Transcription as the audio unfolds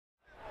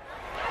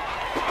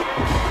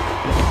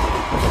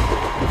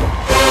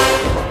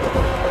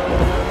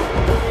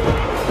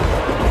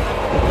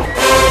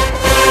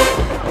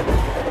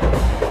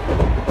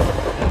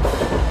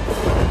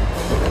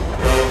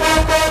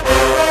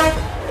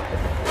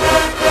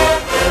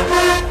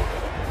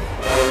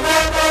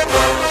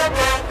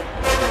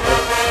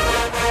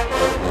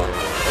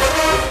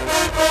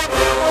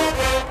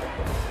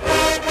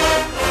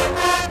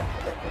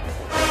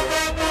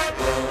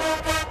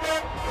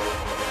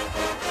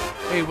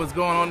what's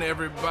going on,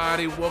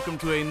 everybody? Welcome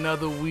to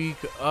another week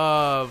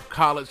of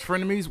College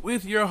Frenemies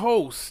with your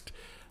host.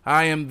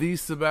 I am the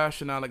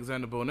Sebastian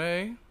Alexander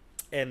Bonet.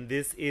 And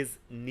this is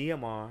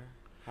Nehemiah.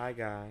 Hi,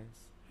 guys.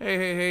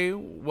 Hey.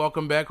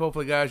 Welcome back.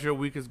 Hopefully, guys, your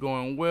week is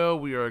going well.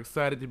 We are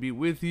excited to be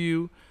with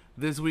you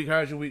this week.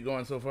 How's your week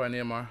going so far,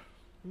 Nehemiah?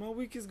 My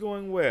week is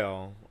going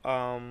well.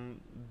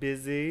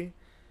 Busy,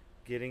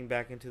 getting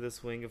back into the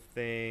swing of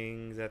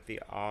things at the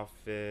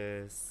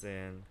office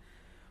and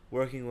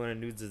working on a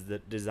new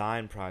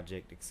design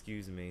project,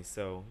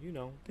 So,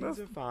 things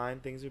are fine.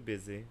 Things are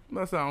busy.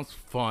 That sounds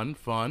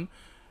fun.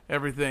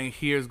 Everything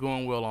here is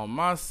going well on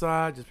my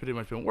side. Just pretty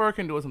much been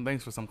working, doing some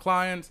things for some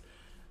clients,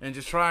 and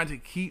just trying to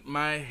keep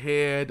my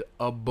head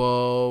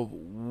above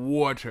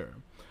water.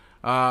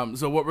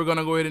 So what we're going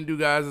to go ahead and do,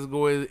 guys, is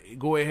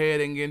go ahead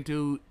and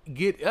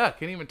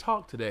can't even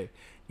talk today.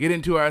 Get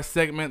into our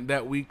segment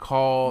that we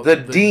call The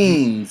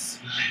Dean's.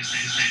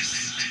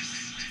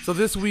 So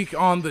this week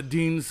on the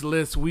Dean's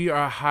List, we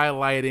are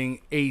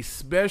highlighting a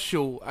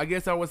special, I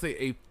guess I would say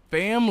a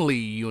family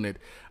unit.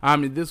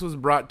 This was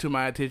brought to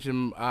my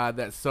attention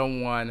that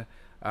someone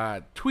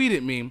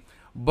tweeted me,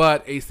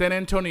 but a San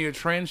Antonio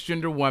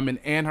transgender woman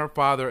and her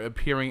father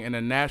appearing in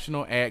a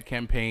national ad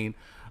campaign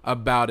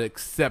about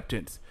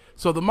acceptance.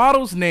 So the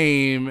model's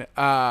name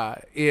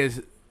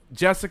is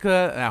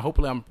Jessica, and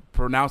hopefully I'm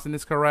pronouncing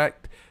this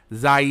correct,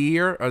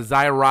 Zyrie,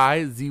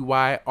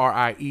 Zyrie,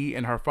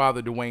 and her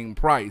father, Dwayne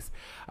Price.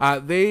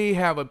 They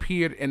have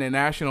appeared in a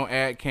national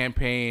ad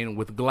campaign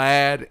with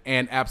Glad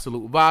and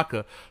Absolute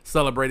Vodka,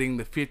 celebrating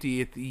the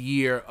 50th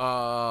year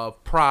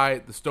of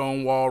Pride, the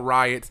Stonewall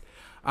riots.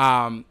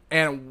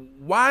 And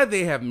why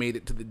they have made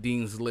it to the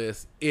Dean's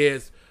List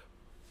is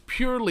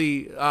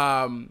purely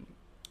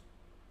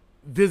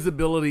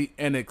visibility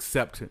and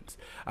acceptance.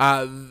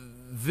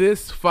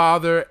 This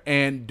father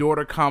and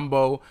daughter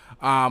combo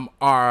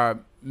are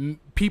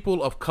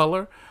people of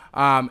color,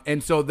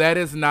 and so that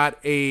is not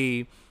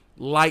a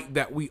light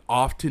that we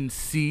often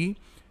see.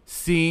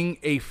 Seeing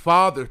a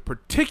father,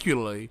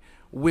 particularly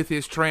with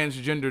his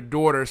transgender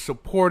daughter,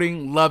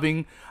 supporting,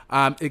 loving,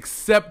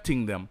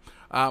 accepting them.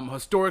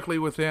 Historically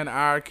within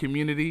our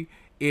community,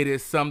 it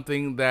is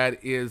something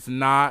that is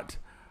not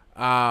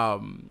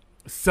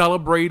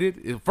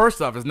celebrated.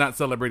 First off, it's not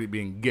celebrated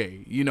being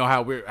gay. You know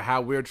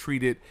how we're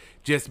treated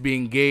just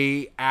being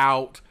gay,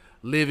 out,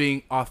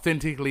 living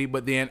authentically,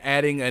 but then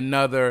adding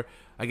another,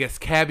 I guess,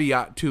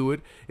 caveat to it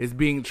is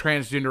being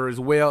transgender as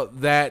well.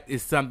 That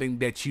is something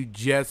that you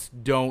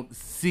just don't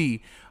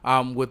see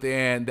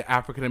within the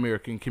African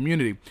American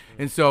community.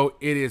 And so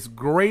it is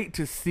great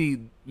to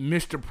see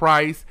Mr.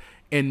 Price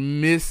and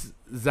Miss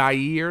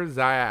Zyrie,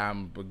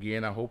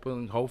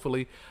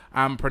 hopefully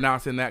I'm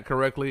pronouncing that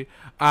correctly,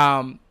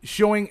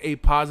 showing a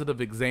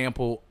positive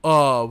example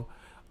of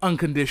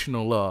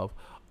unconditional love,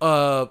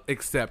 of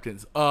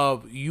acceptance,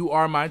 of you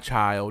are my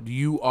child,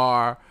 you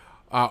are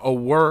or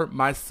were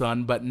my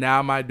son, but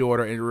now my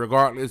daughter, and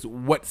regardless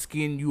what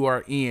skin you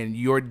are in,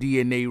 your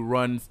DNA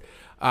runs,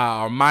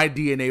 or my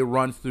DNA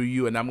runs through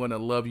you, and I'm going to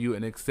love you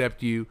and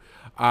accept you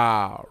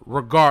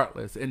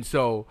regardless. And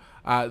so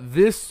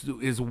this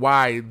is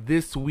why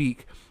this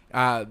week,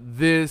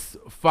 this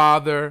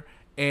father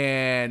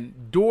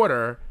and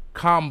daughter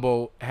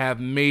combo have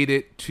made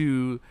it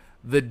to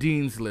the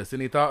Dean's List.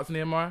 Any thoughts,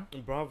 Nehemiah?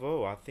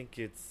 Bravo. I think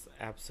it's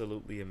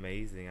absolutely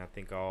amazing. I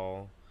think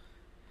all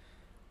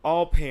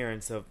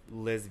parents of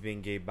lesbian,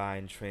 gay, bi,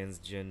 and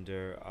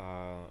transgender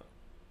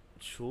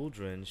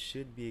children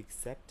should be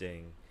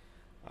accepting.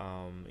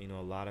 A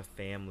lot of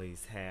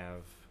families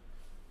have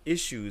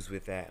issues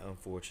with that,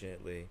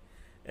 unfortunately.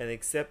 And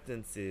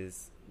acceptance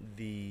is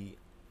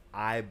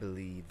I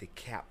believe, the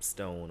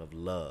capstone of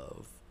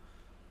love.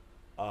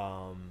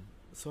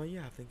 So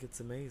yeah, I think it's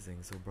amazing.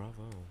 So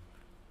bravo.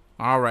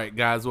 All right,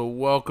 guys. Well,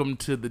 welcome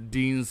to the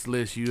Dean's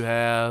List. You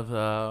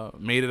have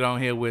made it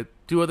on here with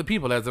two other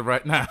people as of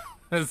right now.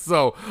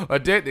 So,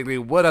 technically,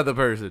 one other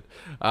person.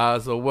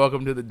 So,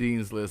 welcome to the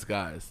Dean's List,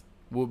 guys.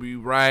 We'll be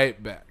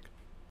right back.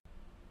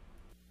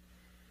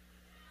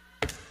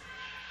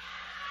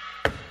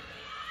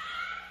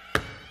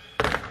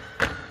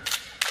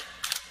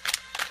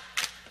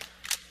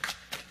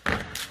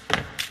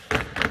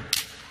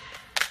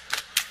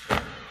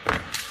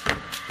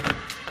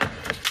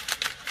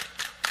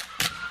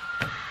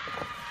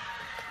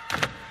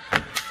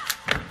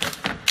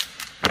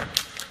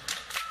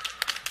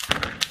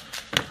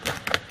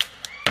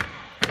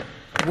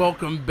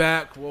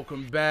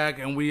 Welcome back,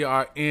 and we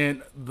are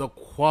in the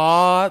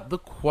quad.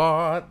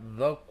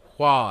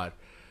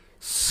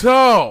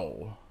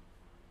 So,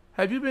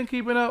 have you been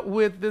keeping up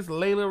with this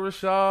Layla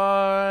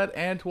Rashad,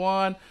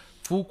 Antoine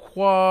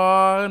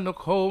Fuqua,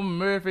 Nicole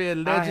Murphy,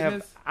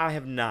 allegedness? I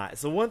have not.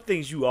 So one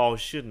thing you all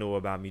should know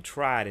about me,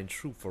 tried and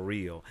true for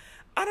real,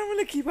 I don't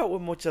really keep up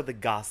with much of the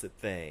gossip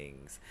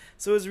things.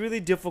 So it's really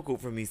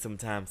difficult for me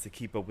sometimes to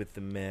keep up with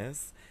the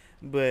mess.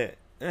 But,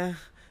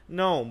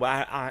 no,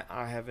 but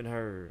I haven't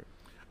heard.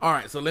 All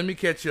right, so let me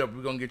catch you up.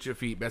 We're going to get your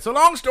feedback. So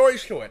long story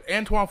short,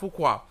 Antoine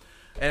Fuqua,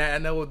 and I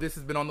know this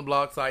has been on the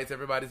blog sites.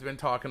 Everybody's been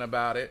talking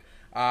about it.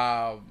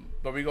 But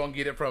we're going to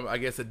get it from, I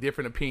guess, a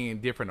different opinion,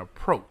 different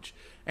approach.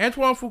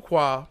 Antoine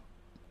Fuqua,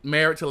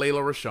 married to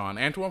Layla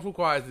Rashawn. Antoine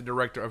Fuqua is the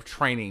director of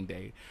Training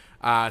Day,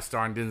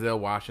 starring Denzel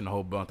Washington and a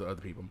whole bunch of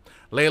other people.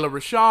 Layla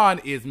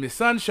Rashawn is Miss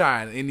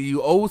Sunshine. And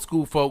you old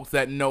school folks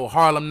that know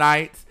Harlem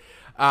Nights,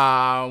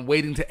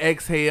 Waiting to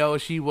Exhale,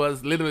 she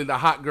was literally the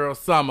hot girl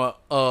summer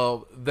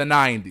of the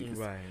 90s.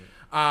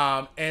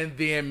 Right. And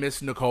then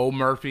Miss Nicole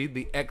Murphy,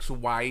 the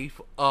ex-wife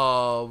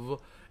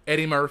of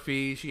Eddie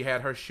Murphy. She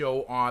had her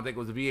show on, I think it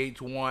was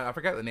VH1. I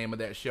forgot the name of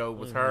that show. It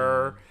was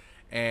her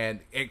and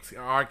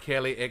R.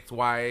 Kelly,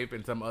 ex-wife,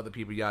 and some other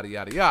people, yada,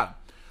 yada, yada.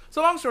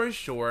 So long story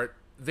short,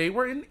 they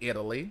were in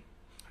Italy,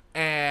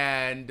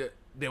 and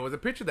there was a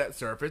picture that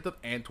surfaced of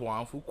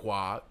Antoine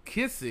Fuqua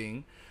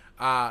kissing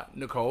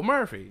Nicole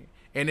Murphy.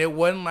 And it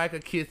wasn't like a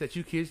kiss that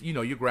you kiss, you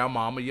know, your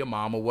grandmama, your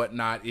mom, or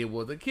whatnot. It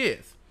was a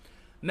kiss.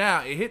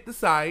 Now, it hit the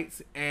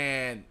sites,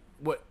 and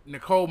what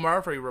Nicole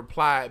Murphy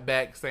replied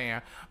back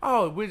saying,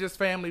 oh, we're just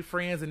family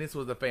friends, and this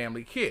was a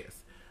family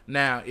kiss.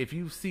 Now, if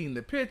you've seen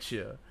the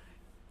picture,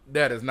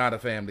 that is not a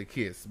family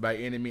kiss by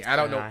any means. I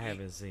don't know. I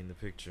haven't seen the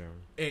picture.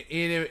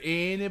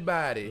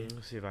 Anybody.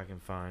 Let's see if I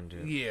can find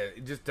it. Yeah,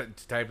 just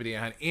type it in,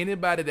 honey.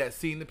 Anybody that's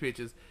seen the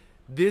pictures,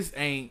 this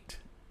ain't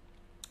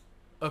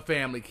a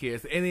family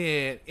kiss. And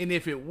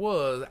if it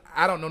was,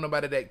 I don't know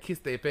nobody that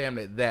kissed their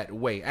family that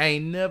way. I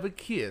ain't never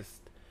kissed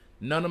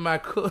none of my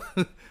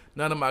cousins,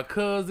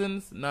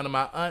 none of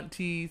my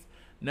aunties,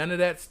 none of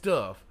that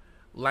stuff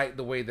like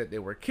the way that they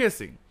were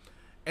kissing.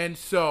 And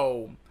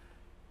so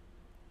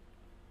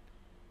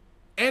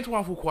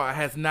Antoine Fuqua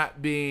has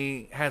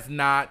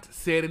not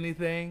said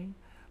anything.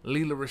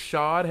 Layla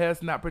Rashawn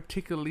has not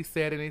particularly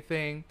said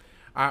anything.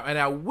 And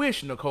I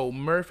wish Nicole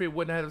Murphy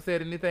wouldn't have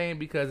said anything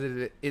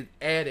because it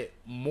added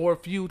more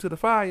fuel to the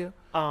fire.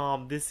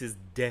 This is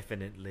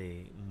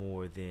definitely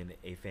more than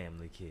a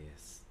family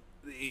kiss.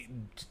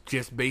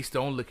 Just based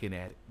on looking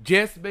at it.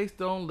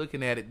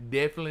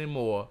 Definitely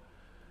more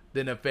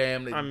than a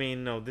family. I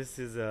mean, no, this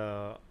is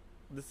a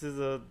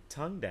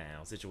tongue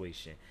down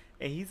situation.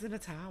 And he's in a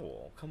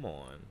towel. Come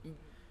on.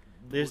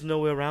 There's no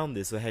way around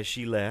this. So has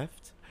she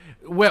left?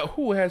 Well,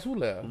 who left?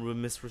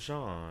 Miss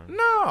Rashawn.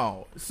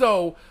 No.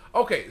 So,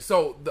 okay.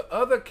 So the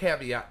other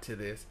caveat to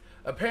this,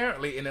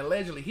 apparently and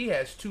allegedly, he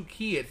has 2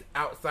 kids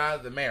outside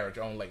of the marriage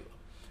on Layla.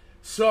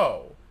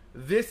 So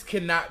this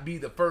cannot be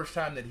the first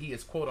time that he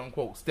has quote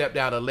unquote stepped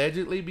out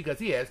allegedly, because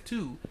he has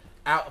 2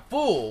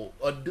 full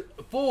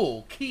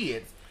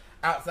kids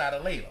outside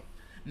of Layla.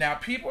 Now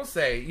people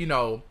say, you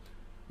know,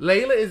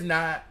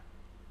 Layla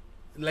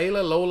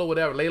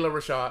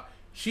Rashawn,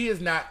 she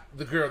is not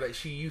the girl that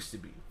she used to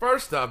be.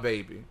 First off,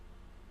 baby,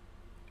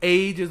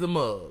 age is a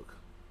mug.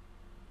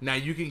 Now,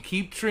 you can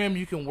keep trim,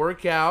 you can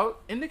work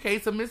out. In the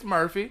case of Miss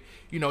Murphy,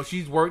 you know,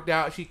 she's worked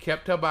out, she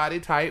kept her body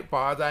tight, as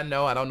far as I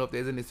know. I don't know if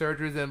there's any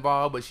surgeries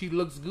involved, but she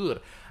looks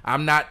good.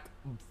 I'm not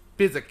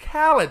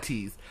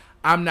physicalities.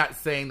 I'm not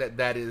saying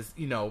that is,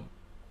 you know,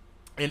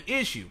 an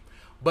issue.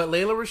 But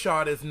Layla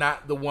Rashawn is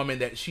not the woman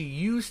that she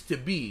used to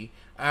be,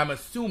 I'm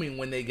assuming,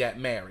 when they got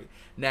married.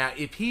 Now,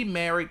 if he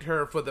married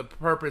her for the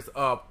purpose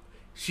of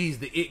she's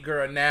the it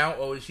girl now,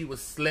 or she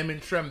was slim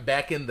and trim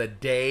back in the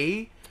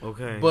day,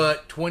 okay,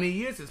 but 20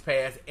 years has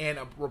passed, and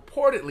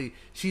reportedly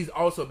she's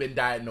also been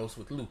diagnosed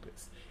with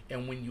lupus.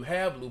 And when you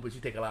have lupus,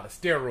 you take a lot of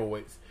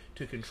steroids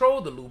to control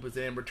the lupus,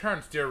 and in return,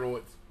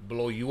 steroids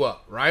blow you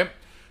up, right?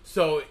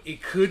 So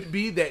it could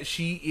be that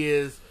she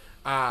is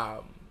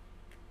not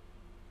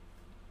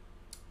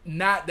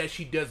that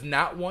she does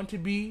not want to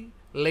be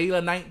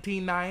Layla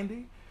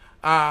 1990.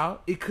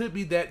 It could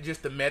be that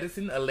just the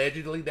medicine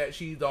allegedly that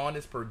she's on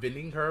is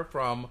preventing her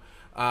from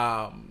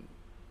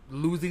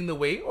losing the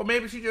weight, or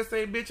maybe she just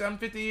say, "Bitch, I'm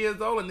 50 years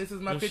old and this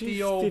is my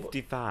 50-year-old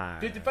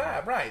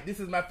 55, right? This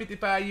is my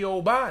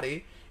 55-year-old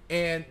body,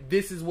 and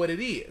this is what it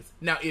is."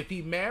 Now, if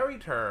he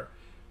married her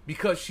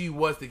because she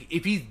was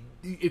if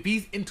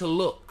he's into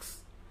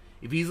looks,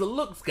 if he's a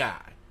looks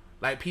guy,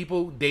 like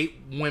people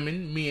date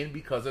men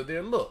because of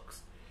their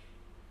looks.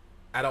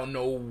 I don't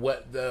know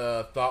what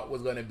the thought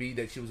was going to be,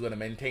 that she was going to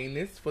maintain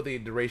this for the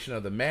duration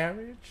of the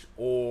marriage,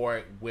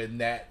 or when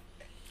that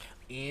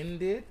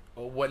ended,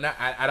 or whatnot.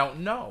 I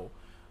don't know.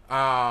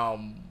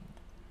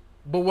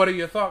 But what are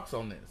your thoughts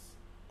on this?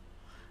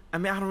 I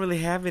mean, I don't really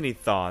have any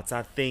thoughts.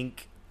 I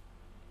think,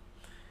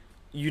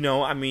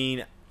 I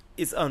mean,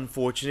 it's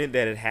unfortunate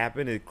that it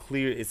happened. I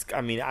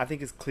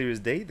think it's clear as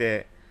day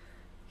that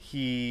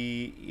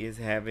he is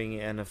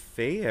having an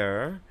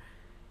affair,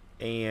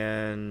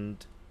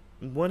 and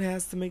one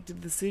has to make the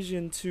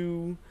decision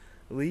to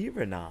leave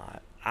or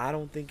not. I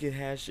don't think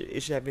it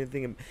should have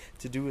anything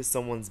to do with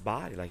someone's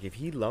body. Like, if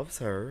he loves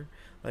her,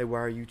 like,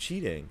 why are you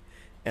cheating?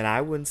 And I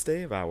wouldn't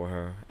stay if I were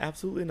her.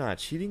 Absolutely not.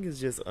 Cheating is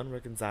just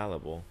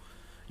unreconcilable.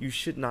 You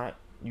should not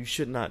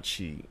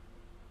cheat.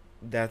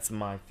 That's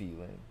my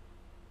feeling.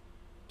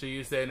 So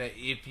you're saying that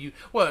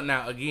well,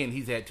 now again,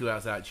 he's had 2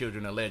 outside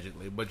children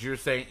allegedly, but you're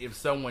saying if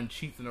someone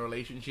cheats in a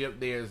relationship,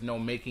 there's no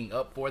making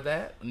up for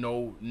that?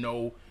 No.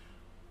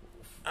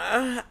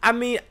 I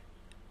mean,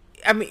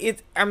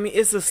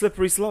 it's a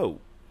slippery slope.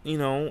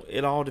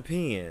 it all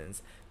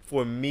depends.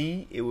 For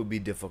me, it would be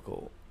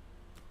difficult,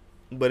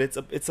 but it's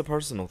a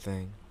personal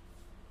thing.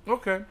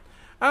 Okay.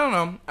 I don't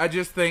know. I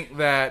just think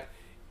that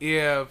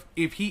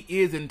if he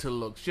is into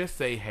looks, just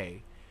say,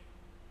 hey,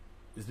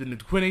 it's been a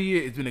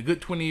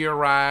good 20-year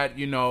ride,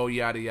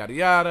 yada yada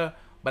yada.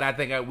 But I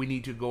think we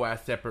need to go our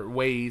separate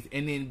ways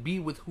and then be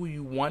with who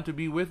you want to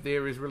be with.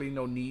 There is really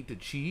no need to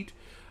cheat.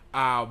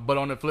 But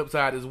on the flip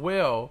side as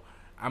well,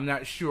 I'm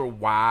not sure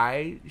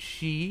why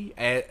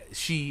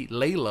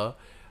Layla,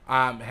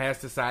 has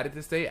decided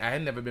to stay. I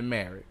had never been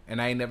married,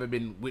 and I ain't never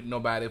been with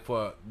nobody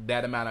for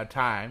that amount of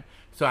time.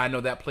 So I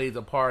know that plays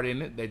a part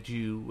in it, that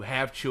you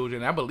have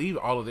children. I believe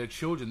all of their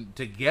children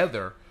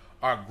together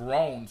are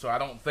grown, so I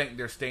don't think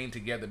they're staying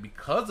together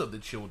because of the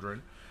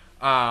children.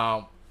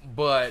 But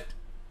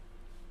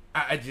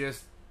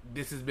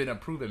this has been a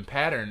proven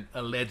pattern,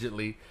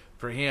 allegedly,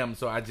 for him,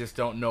 so I just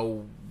don't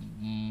know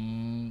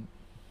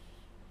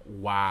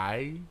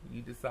why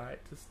you decide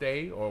to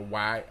stay, or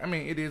why. I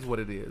mean, it is what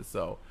it is,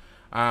 so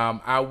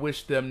I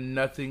wish them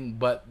nothing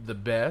but the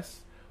best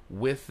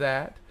with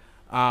that.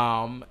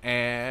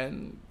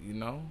 And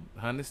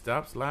honey,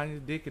 stop sliding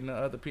your dick in the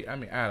other people. I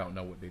mean, I don't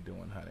know what they're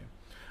doing, honey.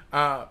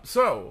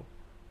 So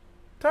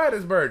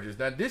Tituss Burgess,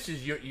 now this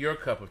is your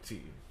cup of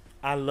tea.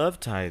 I love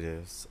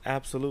Tituss,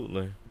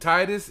 absolutely.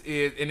 Tituss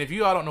is, and if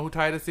you all don't know who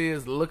Tituss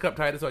is, look up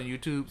Tituss on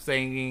YouTube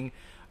singing.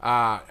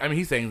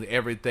 He sings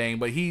everything,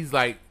 but he's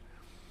like,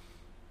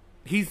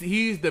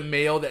 he's the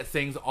male that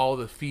sings all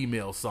the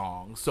female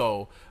songs.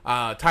 So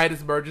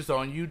Tituss Burgess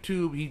on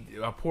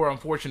YouTube, Poor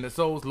Unfortunate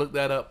Souls, look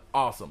that up,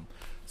 awesome.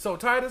 So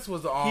Tituss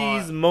was on.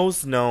 He's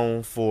most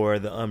known for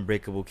the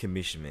Unbreakable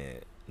Kimmy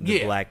Schmidt,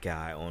 the black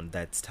guy on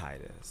That's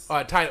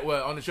Tituss.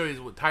 Well, on the show he's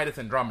with Tituss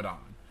Andromedon.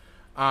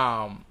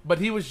 But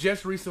he was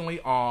just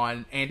recently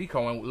on Andy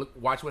Cohen,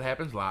 Watch What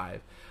Happens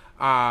Live.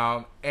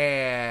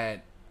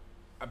 And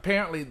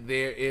apparently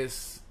there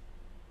is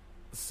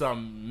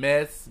some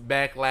mess,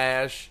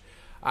 backlash.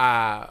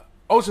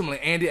 Ultimately,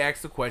 Andy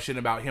asked a question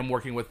about him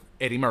working with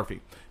Eddie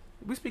Murphy.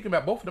 We're speaking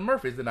about both of the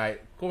Murphys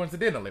tonight,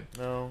 coincidentally.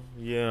 Oh,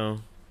 yeah.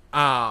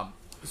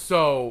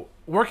 So,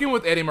 working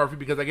with Eddie Murphy,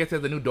 because I guess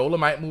there's a new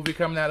Dolomite movie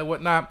coming out and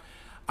whatnot.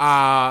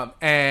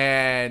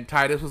 And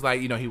Tituss was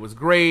like, he was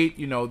great,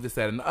 this,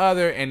 that, and the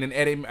other. And then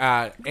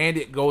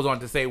Andy goes on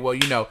to say, well,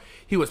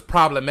 he was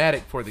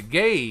problematic for the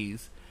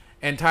gays.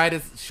 And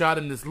Tituss shot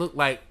him this look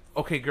like,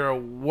 okay, girl,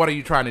 what are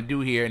you trying to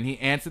do here? And he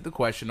answered the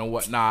question or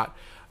whatnot.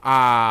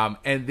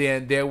 And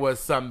then there was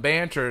some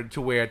banter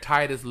to where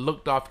Tituss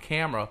looked off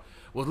camera,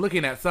 was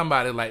looking at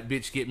somebody like,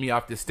 bitch, get me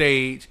off the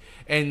stage.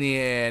 And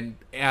then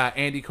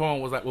Andy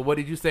Cohen was like, well, what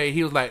did you say?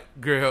 He was like,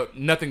 girl,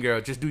 nothing, girl,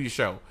 just do your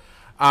show.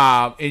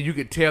 And you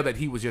could tell that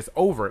he was just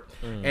over it.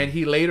 And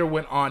he later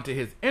went on to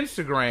his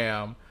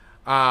Instagram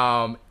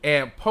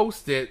and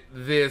posted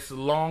this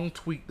long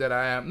tweet that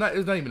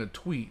it's not even a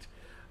tweet.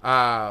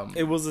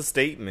 It was a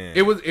statement.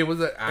 It was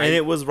and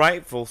it was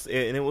rightful,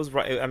 and it was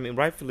right. I mean,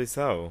 rightfully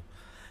so.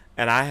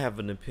 And I have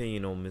an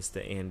opinion on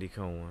Mr. Andy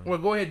Cohen. Well,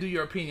 go ahead, do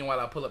your opinion while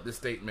I pull up this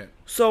statement.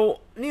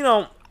 So,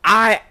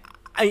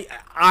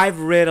 I've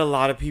read a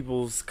lot of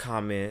people's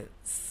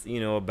comments,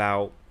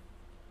 about,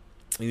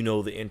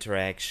 the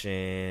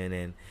interaction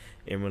and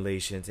in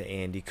relation to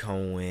Andy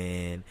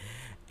Cohen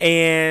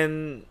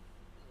and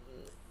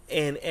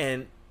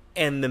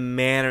the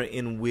manner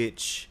in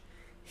which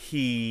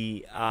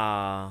he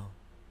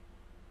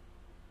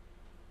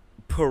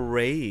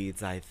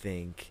parades, I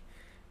think,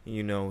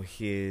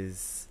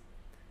 his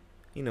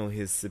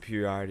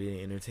superiority in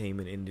the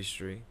entertainment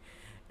industry.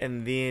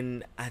 And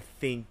then I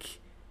think,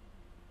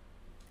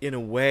 in a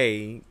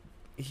way,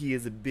 he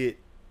has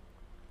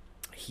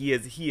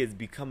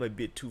become a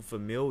bit too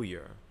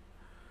familiar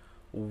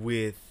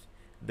with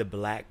the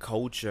black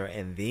culture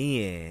and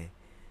then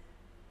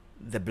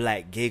the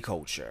black gay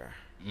culture.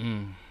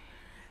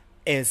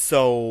 And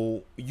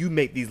so you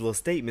make these little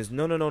statements.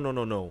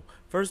 No.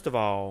 First of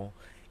all,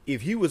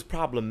 if he was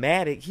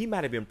problematic, he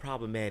might have been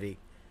problematic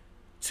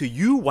to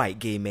you, white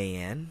gay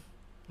man.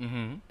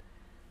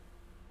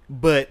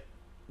 But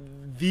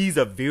these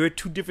are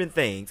two different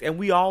things. And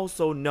we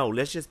also know,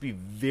 let's just be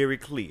very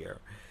clear,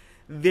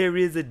 there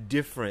is a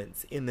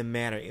difference in the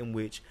manner in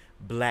which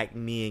black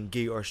men,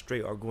 gay or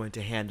straight, are going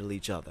to handle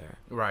each other.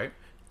 Right.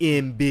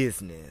 In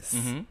business.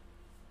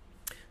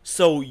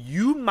 So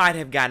you might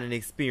have gotten an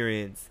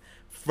experience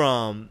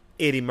from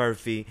Eddie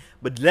Murphy,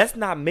 but let's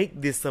not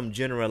make this some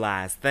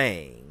generalized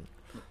thing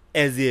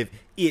as if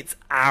it's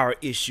our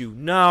issue.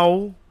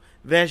 No,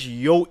 that's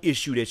your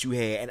issue that you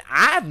had. And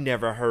I've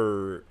never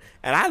heard,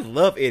 and I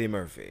love Eddie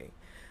Murphy,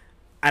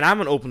 and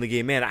I'm an openly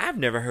gay man, I've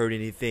never heard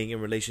anything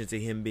in relation to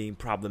him being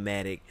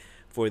problematic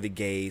for the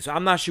gays. So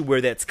I'm not sure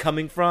where that's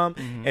coming from,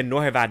 and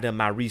nor have I done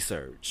my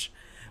research.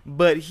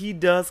 But he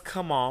does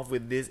come off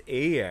with this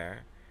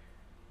air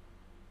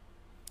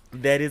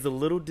that is a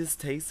little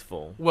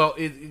distasteful. Well,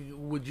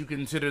 would you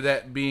consider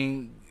that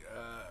being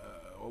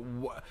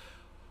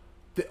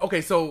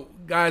Okay, so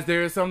guys,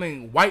 there is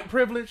something white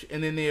privilege,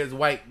 and then there's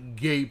white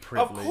gay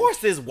privilege. Of course,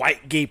 there's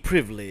white gay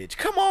privilege.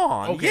 Come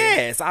on, Okay.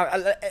 yes.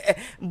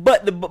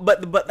 But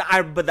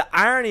the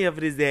irony of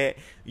it is that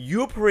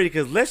you're paraded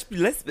because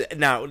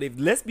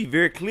let's be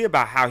very clear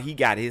about how he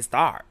got his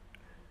start.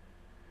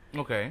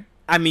 Okay.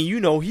 I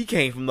mean, he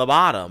came from the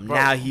bottom. Bro.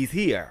 Now he's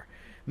here,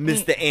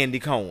 Mr. Andy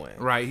Cohen.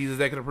 Right, he's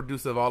executive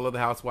producer of all of the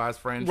Housewives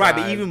franchise. Right,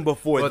 but even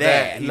before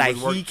that, he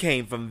he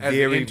came from as an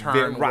very, intern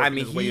very working right. I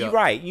mean, his way he up.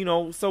 right,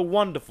 so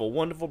wonderful,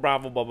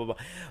 bravo, blah blah blah.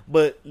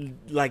 But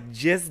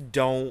just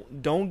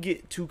don't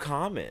get too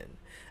common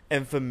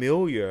and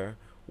familiar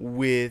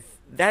with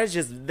that. Is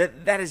just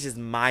that is just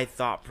my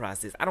thought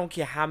process. I don't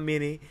care how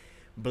many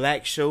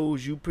black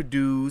shows you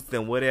produced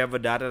and whatever.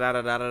 Da da da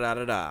da da da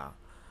da da.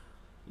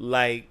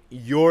 Like,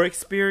 your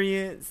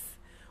experience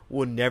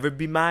will never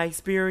be my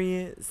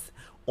experience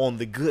on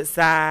the good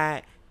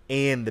side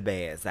and the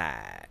bad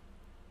side.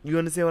 You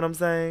understand what I'm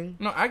saying?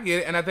 No, I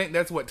get it, and I think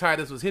that's what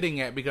Titus was hitting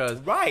at because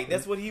Right,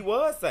 that's what he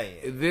was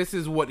saying. this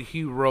is what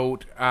he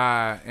wrote,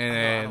 I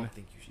and don't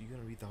think you're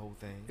gonna read the whole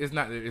thing.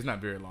 it's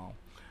not very long.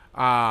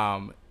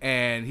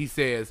 And he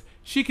says,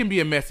 she can be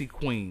a messy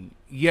queen.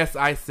 Yes,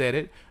 I said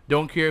it.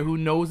 Don't care who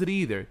knows it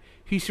either.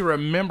 He should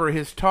remember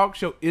his talk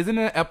show isn't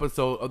an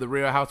episode of The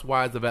Real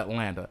Housewives of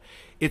Atlanta.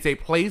 It's a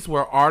place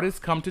where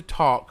artists come to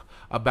talk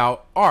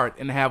about art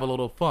and have a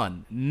little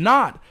fun,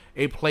 not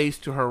a place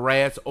to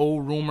harass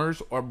old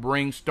rumors or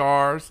bring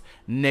stars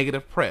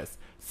negative press.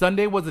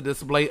 Sunday was a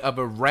display of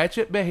a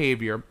ratchet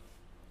behavior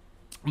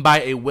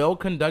by a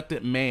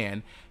well-conducted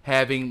man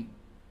having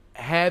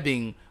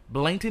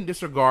blatant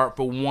disregard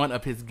for one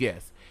of his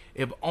guests.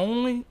 If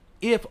only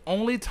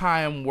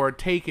time were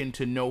taken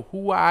to know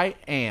who I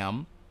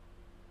am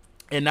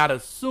and not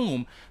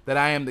assume that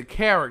I am the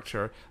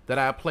character that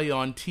I play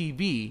on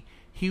TV,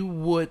 he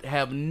would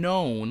have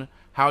known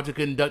how to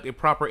conduct a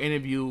proper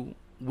interview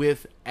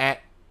with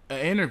at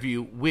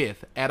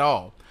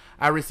all.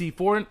 I received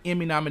 4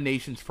 Emmy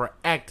nominations for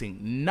acting,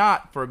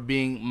 not for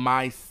being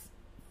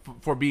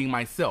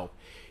myself.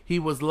 He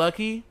was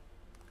lucky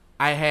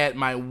I had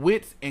my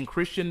wits and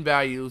Christian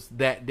values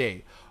that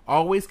day.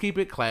 Always keep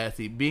it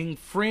classy. Being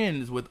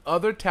friends with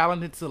other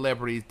talented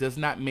celebrities does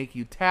not make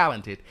you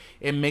talented.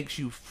 It makes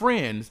you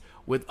friends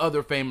with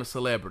other famous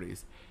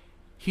celebrities.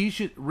 He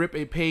should rip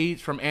a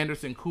page from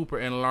Anderson Cooper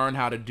and learn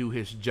how to do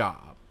his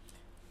job.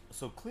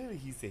 So clearly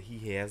he said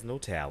he has no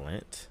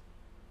talent.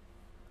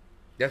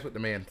 That's what the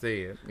man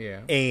said,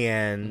 yeah.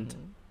 And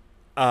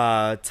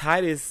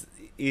Titus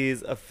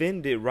is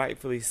offended,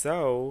 rightfully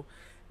so,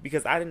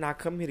 because I did not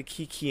come here to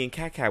kiki and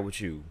caca with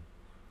you.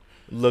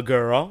 La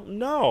girl,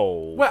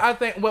 no. Well, I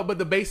think, but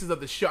the basis of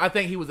the show, I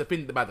think he was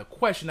offended by the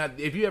question. Now,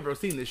 if you ever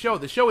seen the show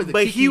is a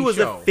but kiki he was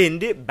show.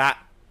 offended by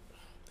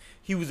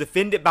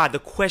the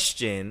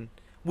question,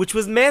 which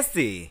was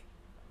messy.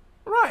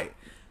 Right.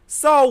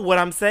 So what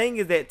I'm saying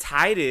is that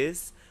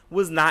Titus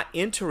was not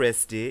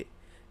interested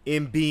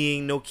in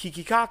being no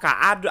kiki kaka.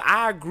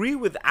 I agree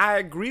with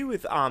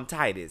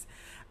Titus.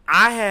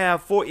 I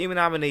have 4 Emmy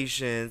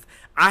nominations.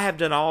 I have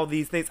done all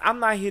these things. I'm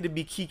not here to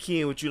be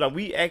kikiing with you. Like,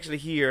 we actually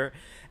here.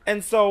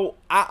 And so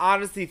I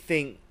honestly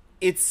think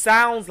it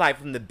sounds like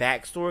from the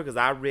backstory, because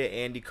I read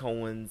Andy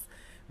Cohen's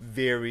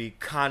very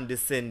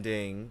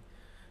condescending,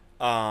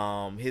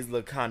 his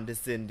little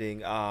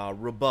condescending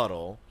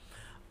rebuttal.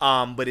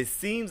 But it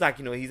seems like,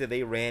 he said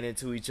they ran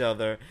into each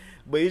other.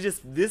 But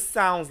this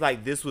sounds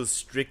like this was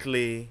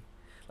strictly,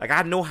 like,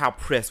 I know how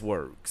press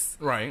works.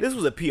 Right. This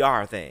was a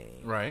PR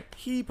thing. Right.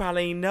 He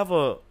probably ain't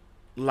never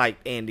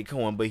liked Andy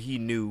Cohen, but he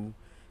knew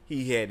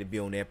he had to be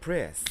on that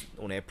press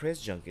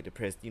junket to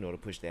push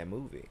that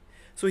movie.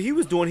 So he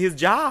was doing his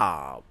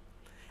job,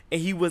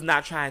 and he was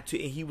not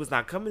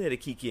coming there to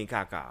kiki and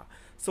caca.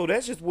 So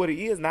that's just what it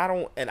is. And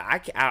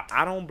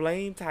I don't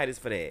blame Titus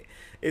for that.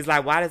 It's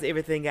like, why does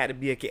everything got to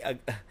be a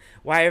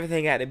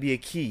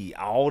key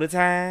all the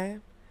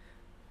time?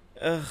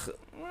 Well,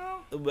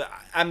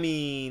 I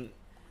mean,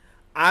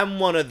 I'm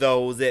one of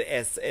those that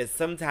as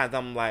sometimes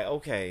I'm like,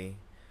 okay,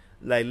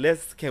 like,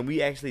 can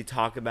we actually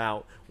talk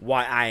about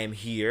why I am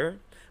here?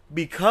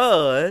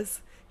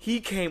 Because he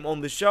came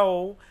on the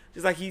show,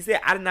 just like he said,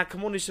 I did not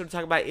come on this show to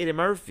talk about Eddie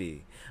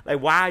Murphy. Like,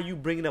 why are you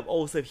bringing up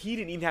old stuff? He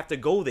didn't even have to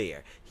go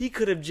there. He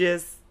could have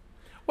just.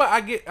 Well,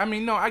 I get that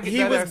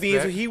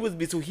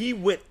aspect. So he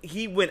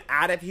went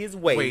out of his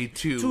way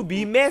to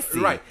be messy,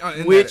 right?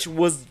 Which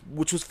was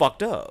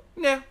fucked up.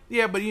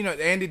 Yeah, but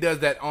Andy does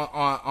that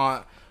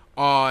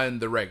on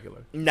the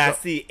regular. Now,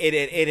 see,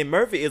 Eddie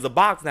Murphy is a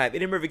box knife.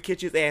 Eddie Murphy catch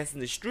his ass in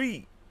the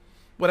street.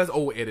 Well, that's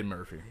old Eddie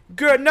Murphy.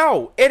 Girl,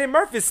 no. Eddie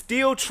Murphy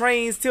still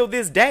trains till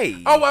this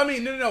day. Oh, I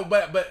mean, no.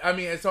 But I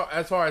mean, as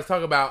far as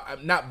talk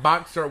about not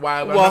boxer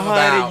wise. Well,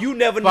 honey, you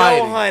never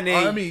fighting. know, honey.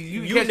 I mean,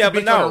 you never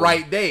know on the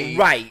right day,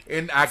 right?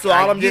 And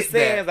all I'm just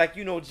saying is, like,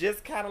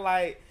 just kind of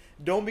like,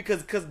 don't,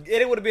 because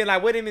Eddie would have been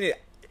like, wait a minute,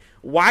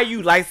 why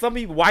you, like, some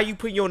people, why you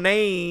put your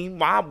name,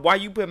 why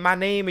you put my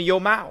name in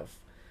your mouth?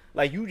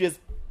 Like, you just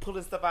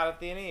pulling stuff out of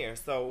thin air.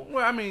 So,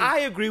 well, I mean, I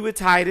agree with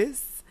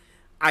Titus.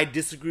 I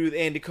disagree with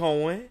Andy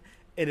Cohen.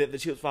 And if the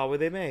chips fall where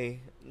they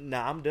may,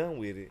 nah, I'm done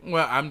with it.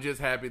 Well, I'm just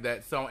happy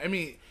that song. I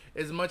mean,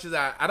 as much as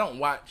I don't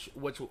watch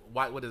what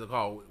is it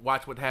called?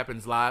 Watch What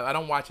Happens Live. I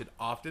don't watch it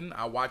often.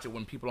 I watch it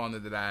when people on there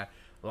that I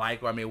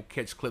like, or I may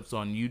catch clips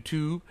on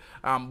YouTube.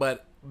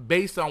 But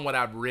based on what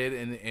I've read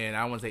and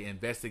I want to say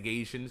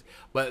investigations,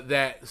 but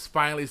that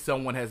finally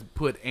someone has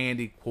put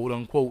Andy, quote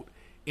unquote,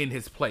 in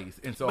his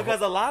place. And so Because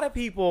a lot of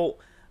people,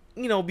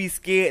 be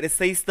scared to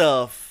say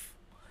stuff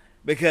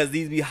because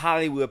these be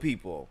Hollywood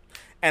people.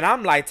 And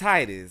I'm like,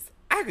 Titus,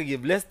 I could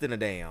give less than a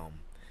damn.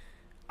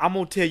 I'm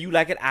going to tell you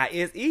like it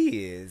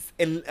is.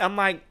 And I'm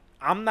like,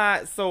 I'm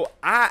not. So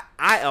I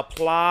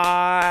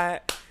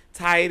applaud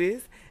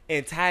Titus.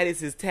 And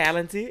Titus is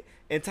talented.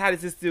 And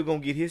Titus is still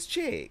going to get his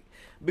check.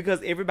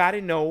 Because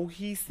everybody know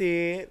he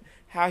said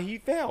how he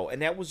felt.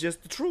 And that was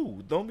just the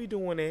truth. Don't be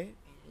doing that.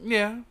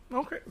 Yeah,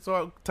 okay.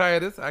 So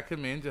Titus, I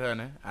commend you,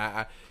 honey.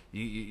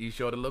 You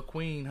showed a little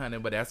queen, honey,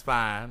 but that's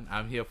fine.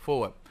 I'm here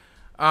for it.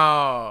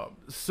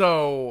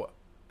 So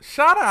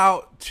shout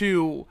out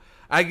to,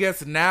 I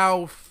guess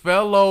now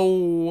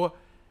fellow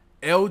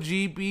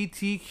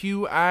LGBTQIA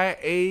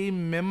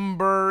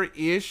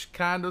member-ish,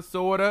 kind of,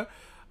 sort of,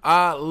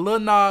 Lil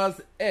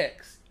Nas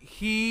X.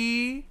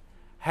 He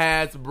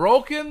has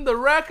broken the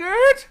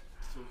record.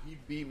 So he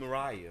beat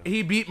Mariah.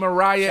 He beat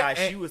Mariah.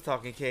 She was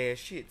talking cash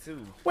shit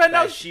too. Well,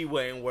 no, she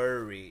wasn't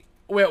worried.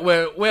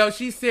 Well,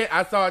 she said,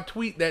 I saw a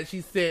tweet that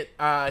she sent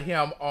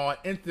him on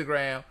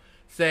Instagram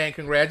saying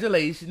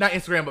congratulations, not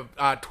Instagram,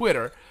 but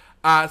Twitter,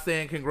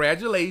 saying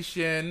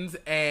congratulations,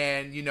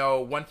 and,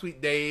 One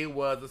Sweet Day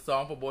was a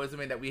song for Boyz II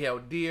Men that we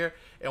held dear,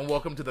 and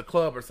welcome to the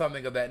club, or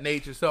something of that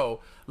nature. So,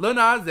 Lil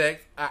Nas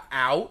X,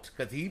 out,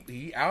 because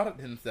he outed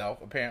himself,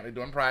 apparently,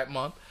 during Pride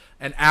Month,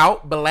 an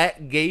out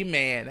black gay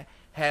man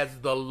has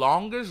the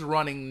longest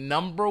running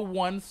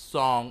 #1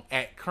 song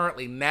at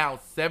currently now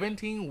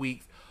 17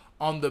 weeks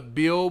on the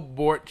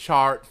Billboard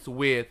charts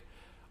with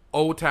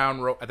Old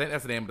Town Road. I think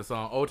that's the name of the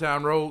song. Old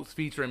Town Roads,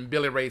 featuring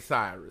Billy Ray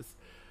Cyrus.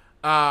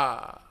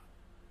 I'm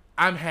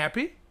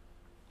happy.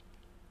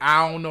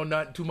 I don't know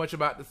nothing too much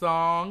about the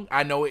song.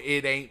 I know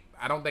it ain't.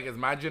 I don't think it's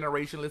my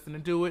generation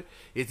listening to it.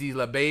 It's these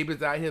little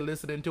babies out here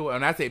listening to it.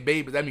 And when I say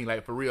babies, I mean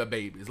like for real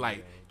babies,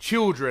 like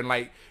children.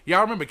 Like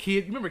y'all remember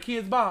Kids? You remember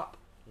Kids Bop?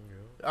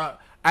 Yeah.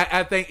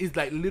 I think it's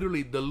like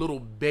literally the little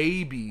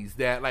babies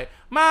that like,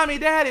 Mommy,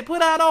 Daddy,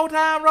 put out Old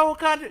Town Road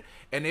Country,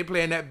 and they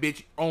playing that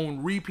bitch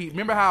on repeat.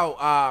 Remember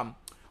how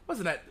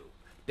wasn't that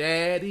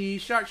Daddy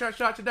Shark da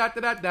da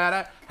da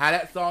da? How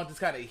that song just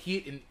kind of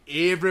hit and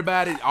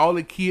everybody, all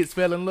the kids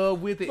fell in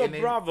love with it. But and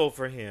then, bravo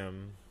for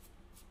him.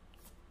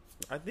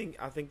 I think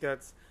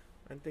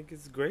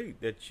it's great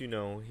that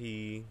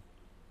he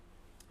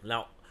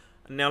now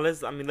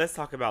let's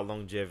talk about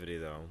longevity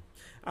though.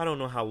 I don't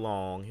know how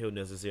long he'll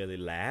necessarily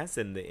last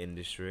in the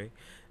industry.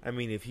 I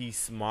mean, if he's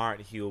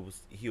smart, he'll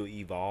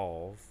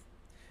evolve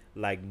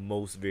like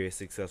most very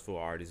successful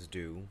artists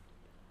do.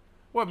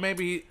 Well,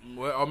 maybe he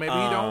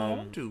don't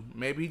want to.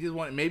 Maybe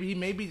he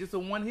may be just a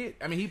one hit.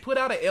 I mean, he put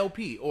out an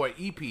LP or an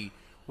EP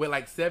with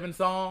like 7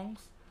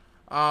 songs.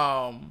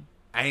 I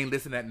ain't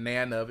listened to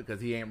none of it because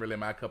he ain't really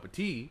my cup of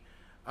tea.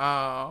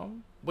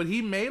 But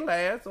he may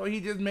last, or he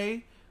just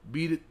may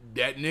be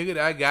that nigga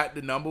that got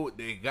the number.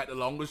 They got the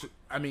longest.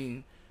 I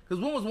mean,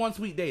 because when was One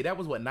Sweet Day? That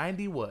was what,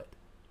 90 what?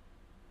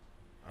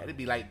 That'd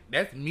be like,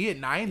 that's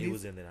mid-90s. It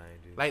was in the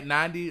 90s. Like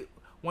 90.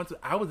 Once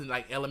I was in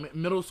like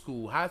middle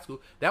school, high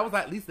school, that was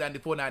at least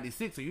 94,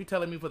 96. So you're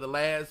telling me for the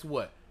last,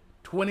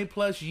 20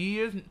 plus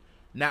years,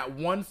 not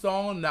one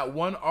song, not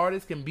one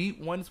artist can beat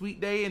One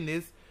Sweet Day, and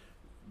this,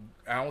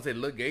 I don't want to say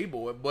little gay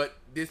boy, but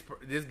this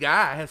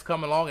guy has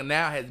come along and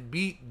now has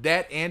beat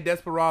that and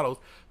Desperados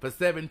for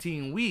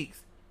 17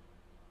 weeks.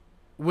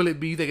 Will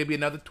it be, you think it'd be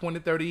another 20,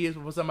 30 years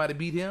before somebody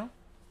beat him?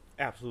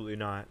 Absolutely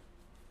not.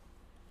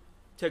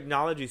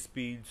 Technology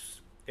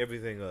speeds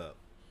everything up.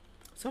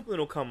 Something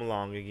will come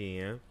along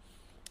again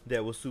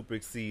that will super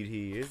exceed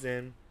his,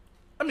 and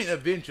I mean,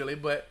 eventually,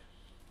 but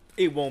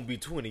it won't be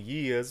 20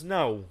 years.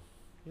 No.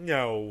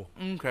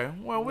 Okay.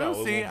 Well,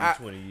 we'll see. It won't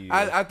be 20 years.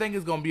 I think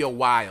it's gonna be a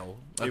while,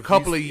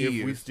 couple of years.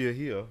 If we still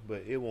here,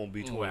 but it won't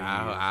be 20 years.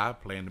 I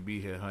plan to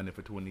be here, honey,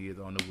 for 20 years.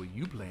 I don't know where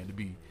you plan to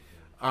be,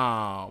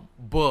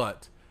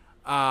 but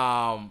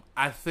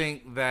I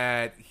think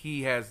that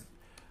he has,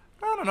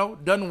 I don't know,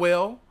 done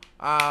well.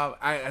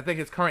 I think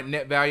his current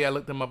net value, I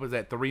looked him up, is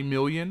at $3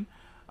 million.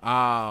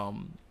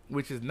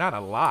 Which is not a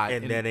lot.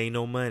 And that ain't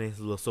no money,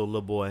 so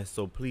little boy.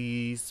 So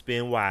please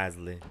spend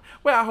wisely.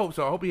 Well, I hope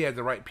so. I hope he has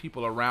the right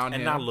people around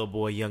him. And not little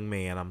boy, young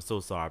man. I'm so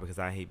sorry because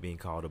I hate being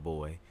called a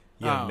boy.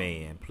 Young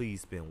man,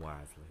 please spend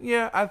wisely.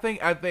 Yeah, I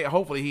think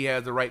hopefully he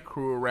has the right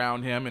crew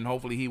around him, and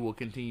hopefully he will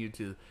continue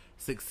to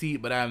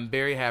succeed. But I'm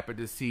very happy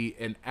to see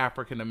an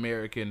African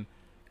American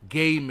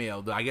gay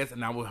male. I guess,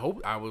 and I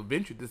would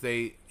venture to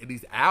say at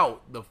least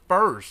out the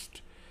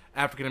first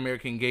African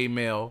American gay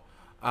male.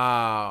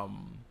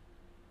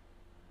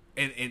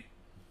 And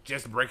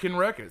just breaking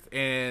records,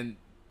 and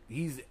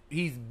he's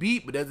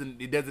beat, but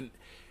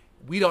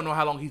we don't know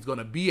how long he's going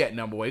to be at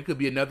number one. It could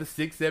be another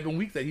 6-7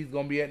 weeks that he's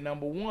going to be at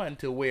number one,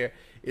 to where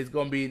it's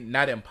going to be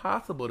not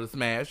impossible to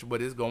smash,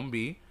 but it's going to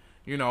be,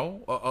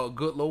 a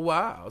good little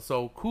while.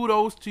 So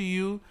kudos to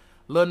you,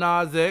 Lil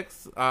Nas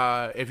X.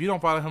 If you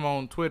don't follow him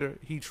on Twitter,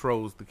 he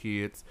trolls the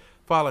kids.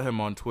 Follow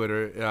him on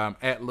Twitter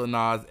at Lil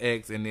Nas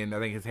X, and then I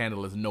think his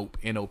handle is Nope,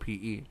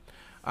 N-O-P-E.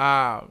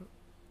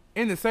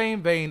 In the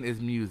same vein as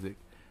music,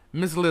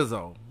 Miss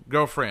Lizzo,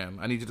 girlfriend,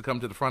 I need you to come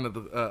to the front of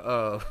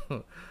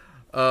the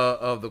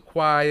of the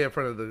choir, in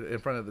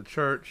front of the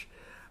church.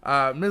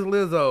 Miss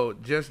Lizzo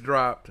just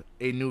dropped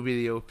a new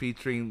video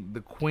featuring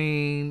the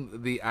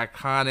Queen, the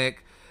iconic,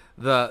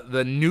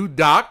 the new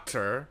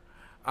doctor,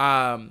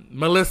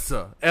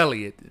 Melissa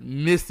Elliott,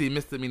 Missy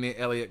Misdemeanor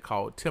Elliott,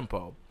 called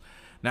Tempo.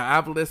 Now,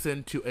 I've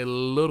listened to a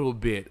little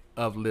bit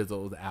of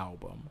Lizzo's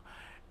album,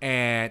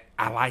 and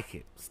I like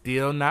it.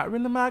 Still not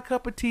really my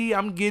cup of tea.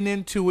 I'm getting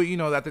into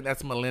it. I think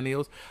that's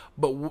millennials.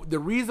 But the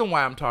reason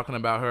why I'm talking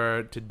about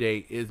her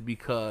today is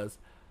because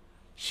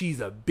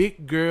she's a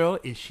big girl,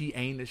 and she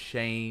ain't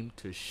ashamed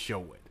to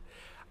show it.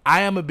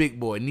 I am a big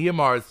boy.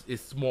 Nehemiah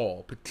is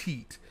small,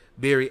 petite,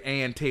 very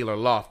Ann Taylor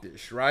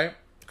Loftish, right?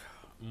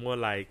 More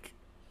like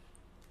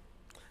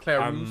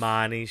Clairous.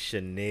 Armani,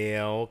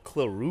 Chanel,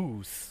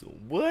 Clairous.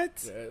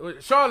 What?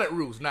 Charlotte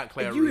Russe, not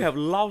Clairous. You have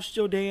lost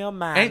your damn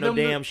mind. Ain't no them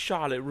damn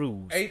Charlotte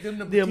Russe. Ain't them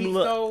the petite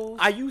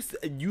those?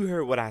 You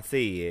heard what I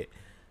said.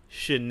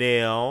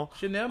 Chanel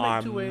make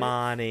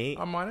Armani.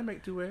 Armani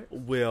make two eggs.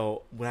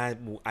 Well,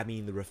 when I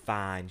mean the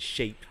refined,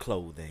 shaped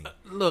clothing.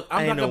 Look,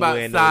 I'm talking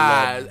about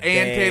size.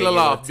 Ann Taylor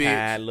Loft,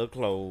 bitch. Look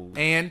clothes.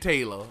 Ann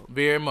Taylor,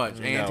 very much.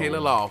 No. Ann Taylor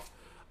Loft.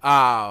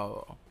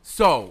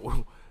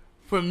 So,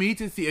 for me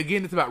to see,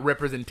 again, it's about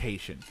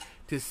representation.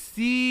 To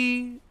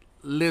see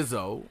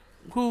Lizzo,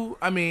 who,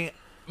 I mean,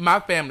 my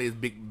family is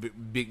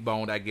big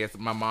boned, I guess.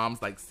 My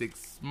mom's like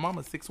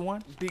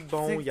 6'1". Big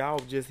bone, 6. y'all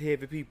just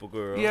heavy people,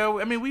 girl. Yeah,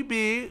 I mean, we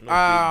big. No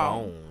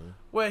big bone.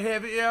 Well,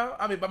 heavy, yeah.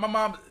 I mean, but my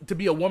mom, to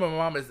be a woman, my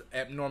mom is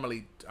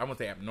abnormally, I won't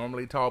say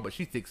abnormally tall, but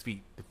she's 6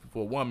 feet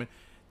for a woman.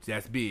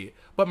 That's big.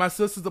 But my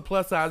sister's a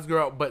plus size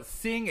girl. But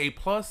seeing a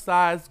plus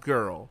size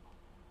girl,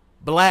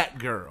 black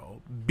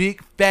girl,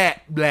 big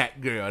fat black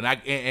girl,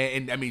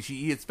 and I mean,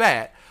 she is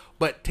fat,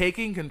 but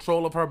taking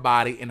control of her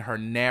body and her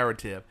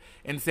narrative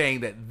and saying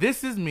that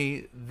this is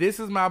me, this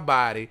is my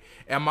body,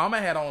 and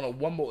mama had on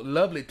one more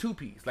lovely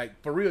 2-piece,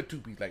 like for real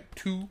 2-piece, like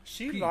 2.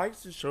 She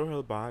likes to show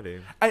her body.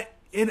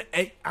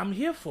 I'm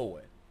here for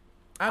it.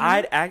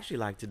 I'd actually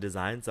like to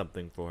design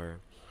something for her.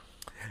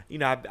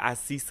 I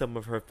see some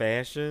of her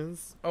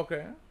fashions.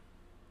 Okay.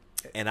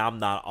 And I'm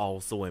not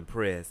also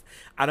impressed.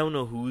 I don't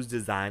know who's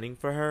designing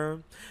for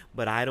her,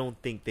 but I don't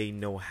think they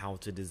know how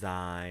to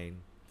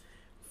design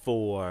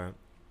for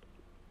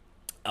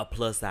a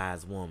plus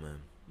size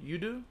woman. You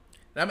do?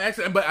 I'm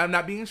asking, but I'm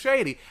not being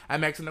shady.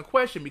 I'm asking a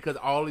question because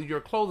all of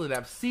your clothing that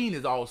I've seen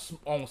is all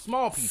on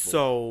small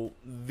people.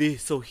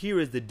 So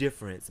here is the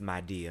difference, my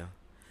dear.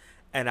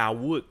 And I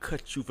would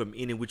cut you from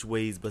any which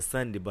ways but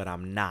Sunday, but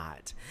I'm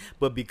not.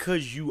 But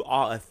because you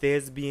are a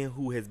thespian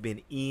who has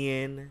been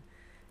in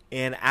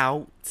and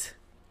out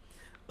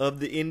of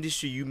the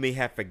industry, you may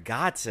have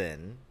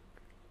forgotten.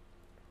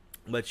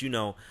 But,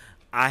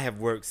 I have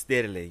worked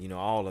steadily,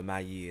 all of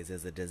my years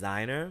as a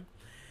designer.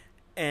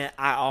 And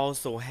I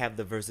also have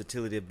the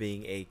versatility of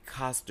being a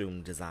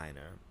costume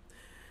designer.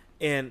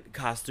 And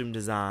costume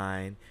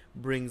design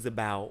brings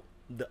about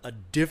a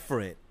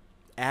different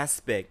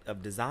aspect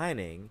of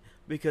designing.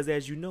 Because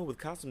as you know, with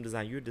costume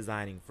design, you're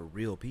designing for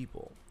real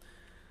people.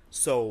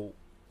 So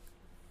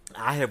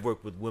I have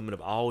worked with women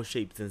of all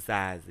shapes and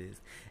sizes,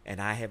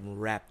 and I have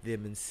wrapped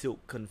them in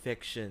silk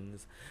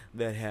confections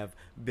that have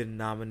been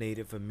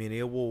nominated for many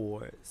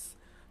awards.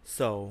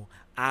 So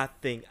I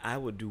think I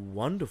would do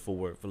wonderful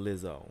work for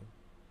Lizzo.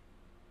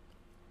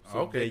 So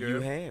okay, there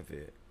girl. you have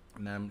it.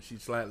 Now,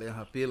 she's slightly in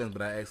her feelings,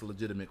 but I asked a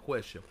legitimate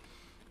question.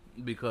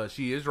 Because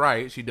she is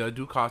right. She does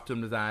do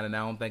costume design, and I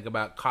don't think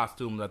about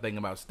costumes. I think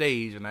about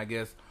stage, and I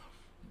guess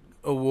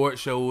award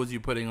shows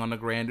you're putting on a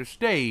grander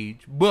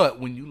stage. But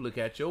when you look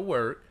at your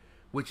work,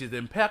 which is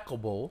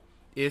impeccable,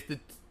 it's the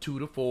 2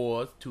 to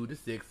 4s, 2 to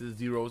 6s,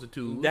 0s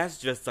to 2s. That's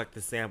just like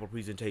the sample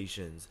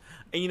presentations.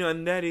 And,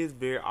 and that is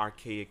very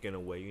archaic in a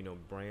way.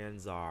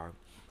 Brands are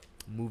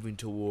moving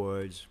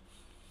towards,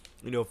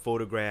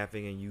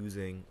 photographing and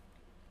using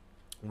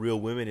real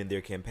women in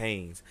their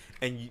campaigns.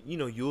 And,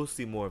 you'll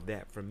see more of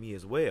that from me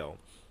as well.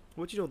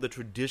 But, the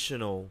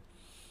traditional,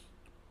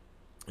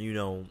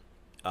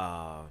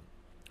 I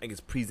guess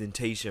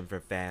presentation for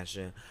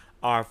fashion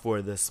are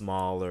for the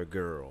smaller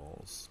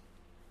girls.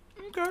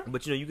 Okay.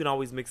 But, you can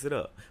always mix it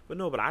up.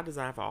 But I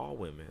design for all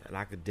women. And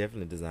I could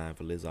definitely design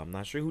for Lizzo. I'm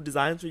not sure who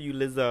designs for you,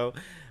 Lizzo.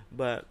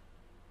 But,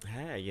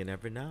 hey, you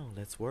never know.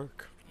 Let's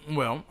work.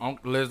 Well,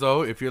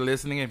 Lizzo, if you're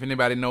listening, if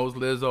anybody knows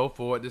Lizzo,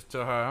 forward this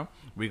to her.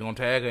 We're going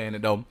to tag her in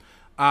it, though.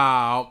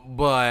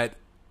 But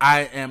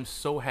I am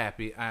so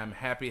happy. I am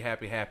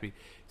happy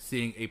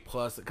seeing a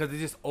plus. Because it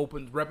just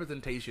opens.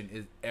 Representation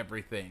is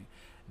everything.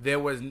 There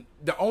was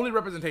the only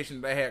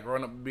representation that I had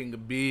growing up being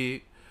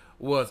big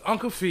was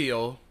Uncle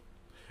Phil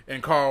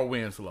and Carl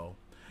Winslow.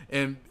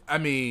 And I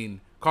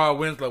mean, Carl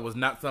Winslow was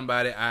not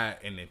somebody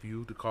and if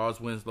you to Carl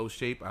Winslow's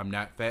shape, I'm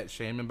not fat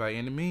shaming by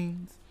any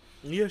means.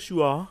 Yes,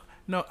 you are.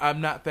 No,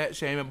 I'm not fat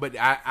shaming, but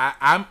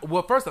I'm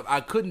well. First off,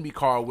 I couldn't be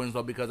Carl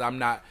Winslow because I'm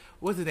not.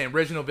 What's his name?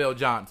 Reginald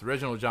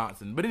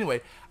Johnson. But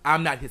anyway,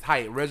 I'm not his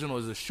height.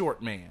 Reginald is a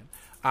short man.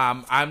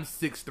 I'm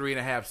 6'3" and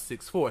a half,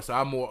 6'4", so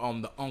I'm more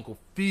on the Uncle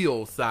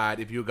Phil side.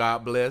 If you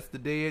God bless the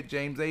dead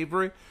James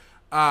Avery,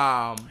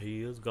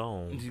 he is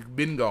gone. He's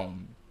been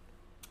gone.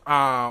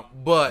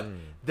 But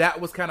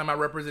that was kind of my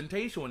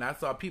representation when I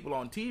saw people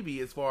on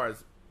TV as far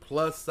as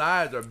plus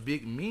size or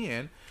big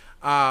men.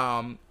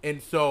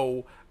 And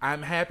so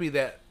I'm happy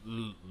that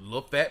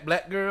little fat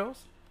black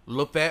girls,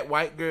 little fat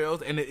white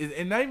girls, and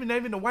not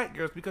even the white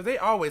girls, because they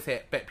always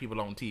had fat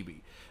people on TV.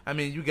 I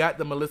mean, you got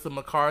the Melissa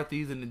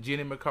McCarthy's and the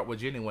Jenny McCarthy. Well,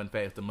 Jenny wasn't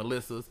fat, the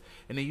Melissas,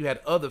 and then you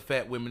had other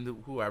fat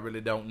women who I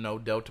really don't know,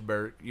 Delta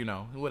Burke,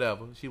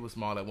 whatever. She was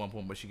small at one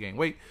point, but she gained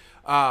weight.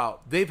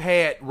 They've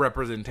had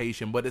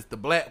representation, but it's the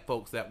black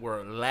folks that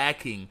were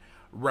lacking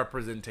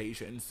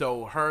representation.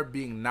 So her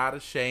being not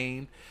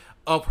ashamed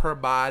of her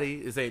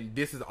body is saying,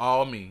 this is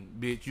all me,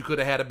 bitch. You could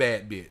have had a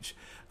bad bitch.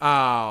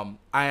 I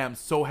am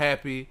so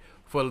happy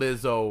for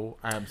Lizzo.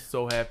 I am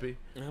so happy.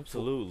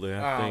 Absolutely.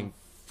 I think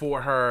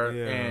for her.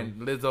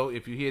 And Lizzo,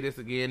 if you hear this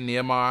again,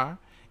 Niamar,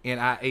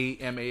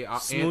 Niamar,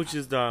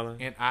 smooches,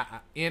 darling,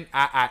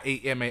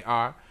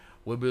 Niamar,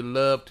 would be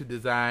love to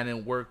design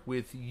and work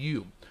with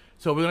you.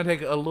 So we're going to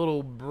take a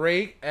little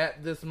break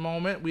at this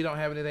moment. We don't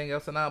have anything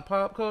else in our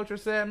pop culture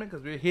segment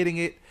because we're hitting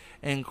it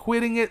and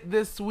quitting it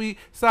this week.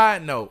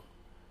 Side note,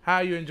 how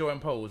are you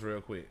enjoying Pose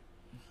real quick?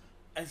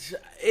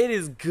 It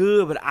is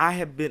good, but I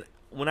have been,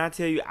 when I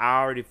tell you, I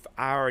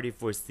already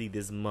foresee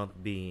this month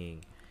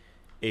being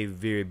a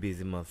very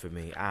busy month for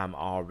me. I'm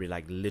already,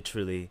 like,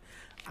 literally,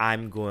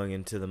 I'm going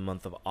into the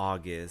month of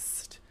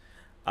August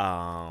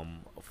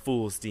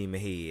full steam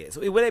ahead.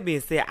 So with that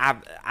being said,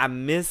 I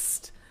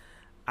missed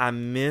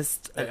an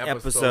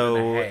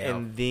episode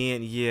and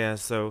then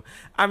so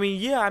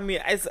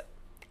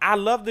I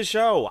love the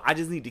show. I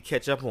just need to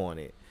catch up on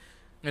it.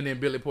 And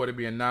then Billy Porter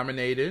being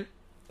nominated.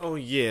 Oh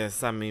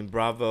yes, I mean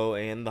Bravo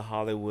and the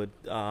Hollywood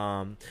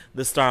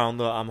the star on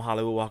the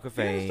Hollywood Walk of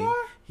Fame.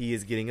 He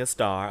is getting a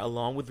star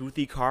along with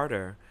Ruthie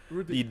Carter,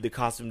 the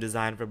costume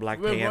designer for Black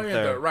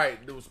Panther. Right,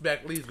 it was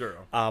Spike Lee's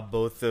girl.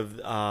 Both of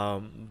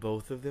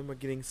them are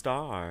getting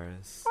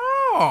stars.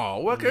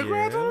 Oh, well,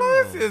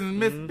 congratulations,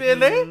 Miss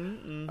Billy,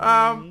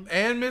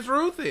 and Miss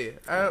Ruthie.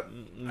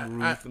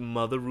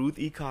 Mother Ruth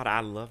E. Carter, I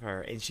love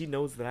her, and she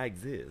knows that I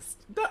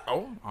exist.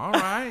 Oh, all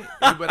right.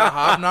 You better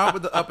hobnob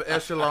with the upper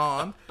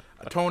echelon.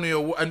 Tony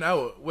Award. I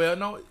know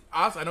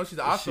she's an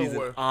Oscar. She's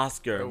an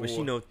Oscar, but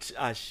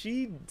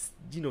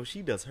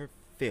she does her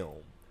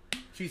film.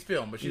 She's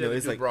filmed, but she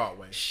doesn't do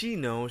Broadway. She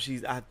knows she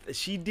got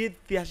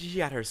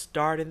her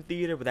start in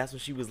theater, but that's when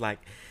she was like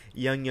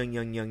young,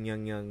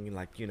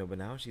 like, but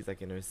now she's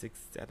like in her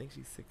 60s. I think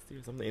she's 60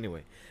 or something.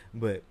 Anyway,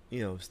 but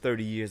it's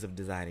 30 years of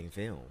designing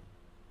film.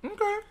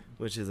 Okay.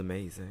 Which is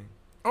amazing.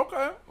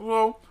 Okay.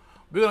 Well,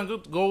 we're gonna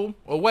go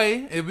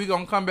away and we're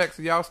gonna come back,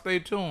 so y'all stay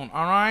tuned.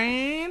 All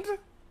right.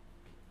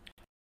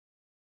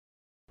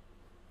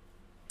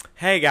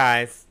 Hey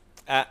guys.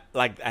 I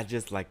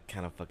just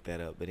kind of fucked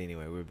that up, but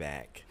anyway, we're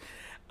back.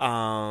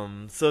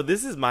 So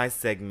this is my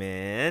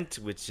segment,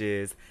 which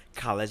is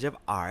College of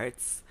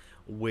Arts,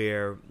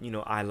 where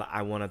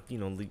I want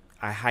to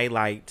I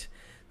highlight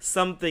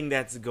something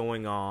that's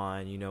going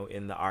on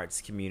in the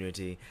arts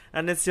community,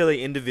 not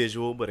necessarily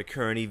individual, but a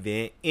current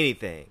event,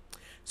 anything.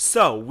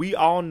 So we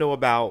all know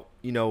about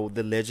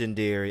the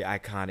legendary,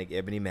 iconic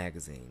Ebony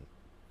magazine,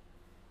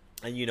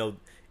 and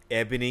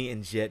Ebony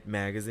and Jet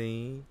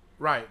magazine,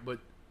 right? But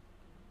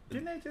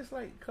didn't they just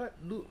cut?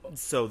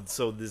 So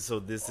this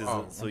is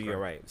okay. You're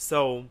right.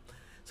 So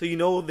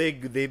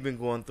they've been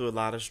going through a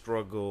lot of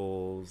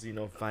struggles,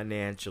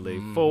 financially,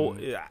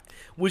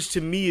 which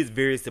to me is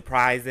very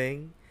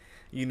surprising.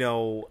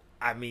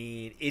 I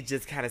mean, it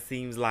just kind of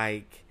seems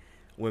like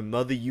when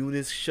Mother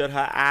Eunice shut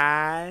her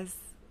eyes,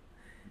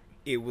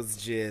 it was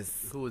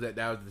just... Who was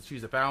that?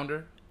 She's the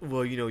founder?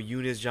 Well,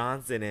 Eunice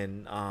Johnson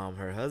and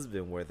her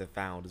husband were the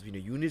founders.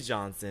 Eunice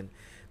Johnson,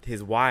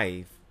 his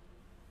wife,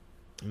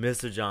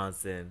 Mr.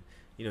 Johnson,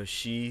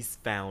 she's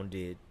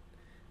founded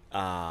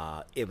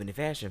Ebony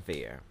Fashion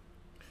Fair.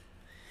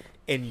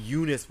 And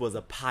Eunice was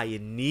a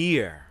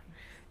pioneer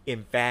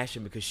in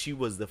fashion because she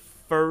was the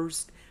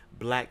first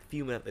black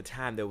female at the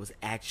time that was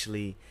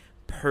actually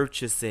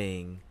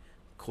purchasing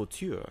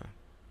couture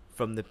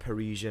from the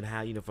Parisian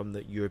house, from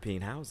the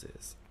European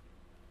houses.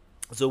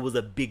 So it was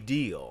a big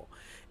deal.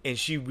 And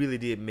she really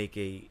did make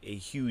a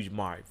huge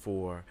mark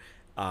for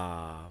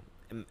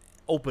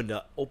opened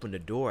the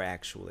door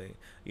actually,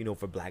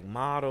 for black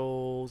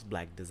models,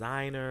 black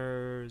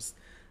designers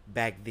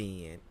back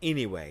then.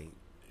 Anyway,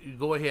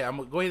 go ahead. I'm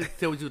gonna go ahead and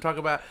tell what you were talking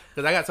about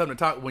because I got something to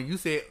talk. When you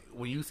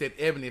said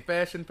Ebony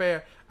Fashion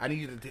Fair, I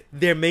need you to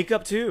their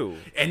makeup too,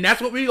 and that's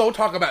what we gonna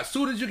talk about as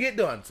soon as you get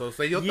done. So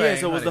say your thing. Yeah,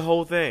 so it was the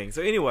whole thing.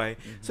 So anyway,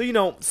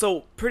 so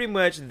so pretty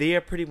much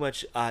they're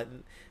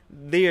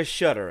they are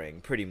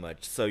shuttering pretty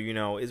much. So,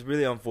 it's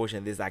really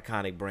unfortunate this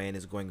iconic brand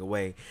is going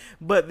away.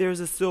 But there's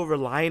a silver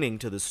lining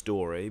to the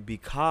story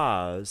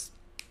because,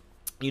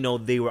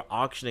 they were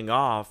auctioning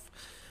off,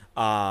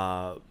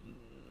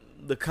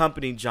 the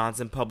company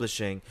Johnson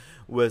Publishing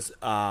was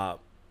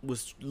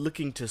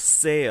looking to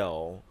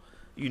sell,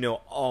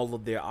 all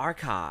of their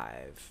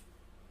archive,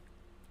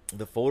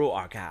 the photo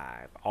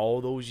archive,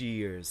 all those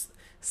years,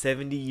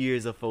 70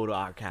 years of photo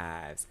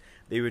archives.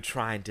 They were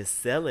trying to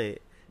sell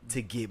it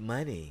to get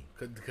money.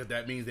 Because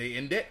that means they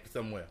in debt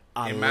somewhere.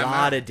 A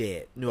lot of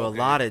debt.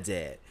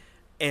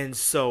 And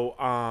so,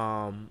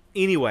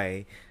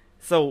 anyway,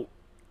 so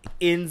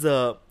ends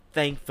up,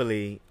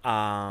 thankfully,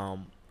 I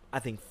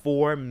think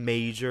 4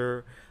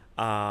 major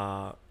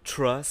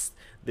trusts.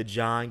 The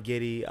John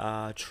Getty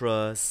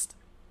Trust.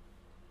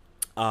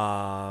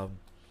 Oh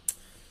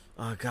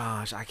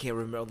gosh, I can't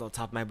remember off the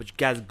top of my head, but you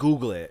guys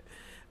Google it.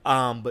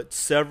 But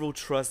several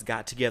trusts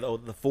got together. Oh,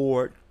 the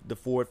Ford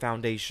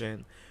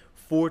Foundation.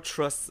 4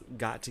 trusts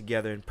got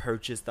together and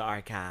purchased the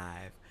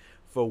archive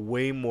for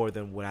way more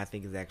than what I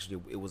think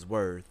it was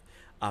worth,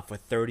 for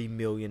 $30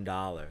 million.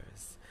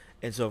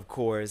 And so, of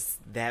course,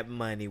 that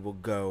money will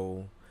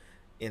go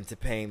into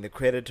paying the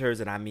creditors,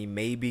 and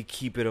maybe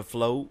keep it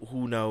afloat.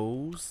 Who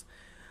knows?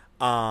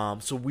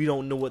 So we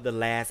don't know what the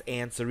last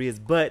answer is,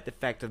 but the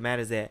fact of the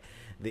matter is that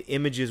the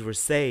images were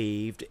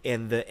saved,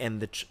 and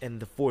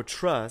the 4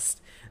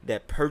 trusts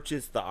that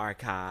purchased the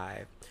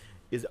archive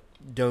is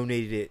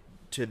donated it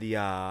to the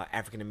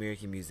African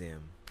American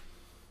Museum.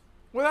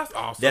 Well, that's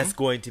awesome. That's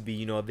going to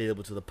be,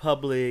 available to the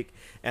public,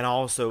 and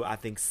also I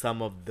think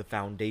some of the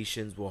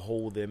foundations will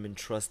hold them in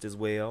trust as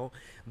well,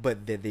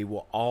 but that they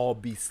will all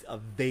be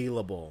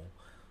available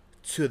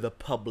to the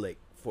public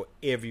for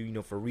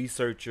for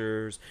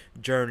researchers,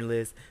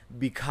 journalists,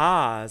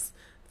 because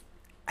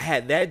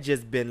had that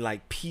just been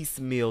like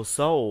piecemeal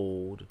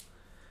sold,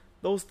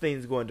 those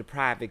things go into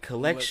private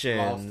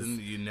collections, and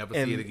you never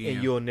see it again.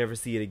 And you'll never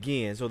see it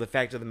again. So the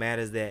fact of the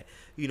matter is that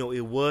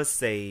it was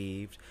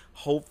saved.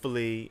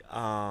 Hopefully,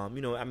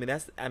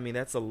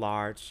 that's a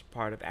large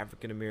part of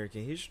African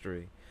American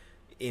history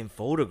in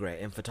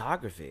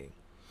photography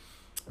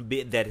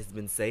that has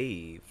been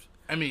saved.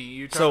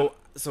 So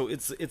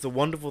it's a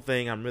wonderful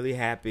thing. I'm really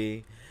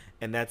happy,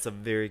 and that's a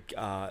very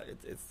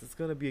it's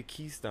going to be a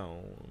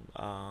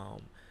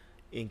keystone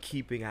in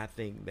keeping, I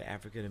think, the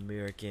African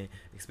American,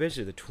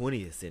 especially the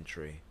 20th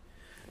century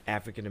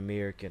African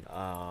American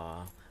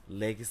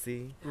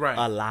legacy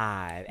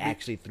alive,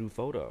 actually through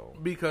photo.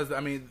 Because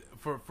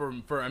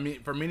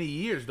for many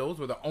years, those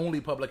were the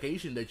only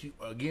publication that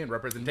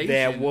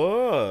representation that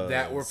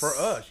were for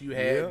us. You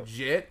had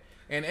Jet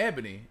and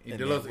Ebony, and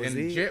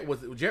Jet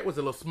was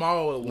a little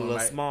smaller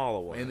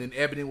one, and then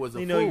Ebony was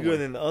a full one.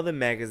 Then the other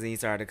magazines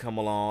started to come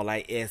along,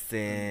 like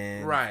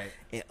Essence,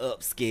 and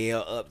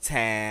Upscale,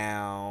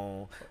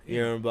 Uptown.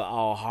 You remember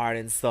all Heart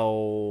and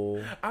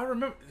Soul? I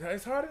remember.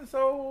 Is Heart and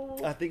Soul?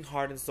 I think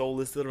Heart and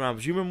Soul is still around.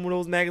 But you remember when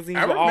those magazines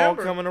were all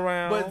coming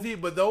around?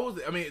 But those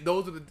are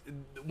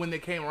when they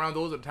came around.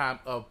 Those are the time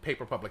of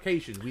paper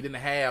publications. We didn't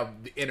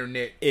have the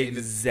internet in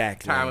the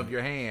time of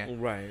your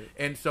hand, right?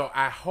 And so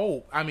I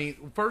hope.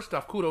 First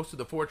off, kudos to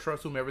the 4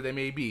 trusts, whomever they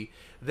may be,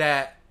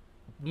 that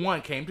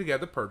 1 came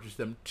together, purchased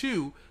them,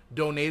 2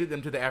 donated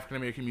them to the African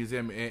American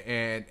Museum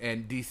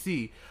and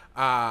DC,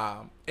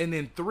 and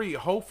then 3,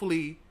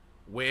 hopefully,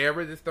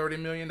 wherever this $30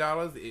 million,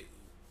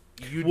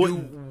 do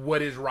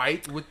what is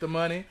right with the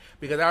money.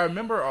 Because I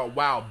remember a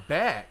while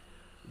back,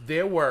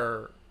 their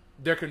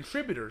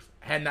contributors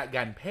had not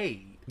gotten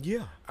paid.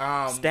 Yeah,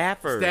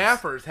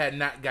 staffers had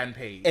not gotten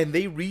paid, and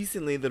they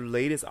recently, the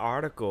latest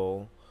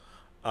article,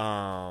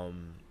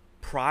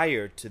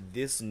 prior to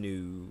this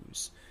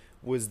news,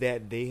 was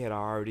that they had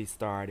already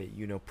started,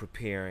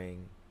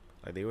 preparing,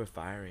 like they were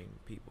firing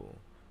people,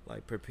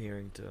 like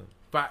preparing to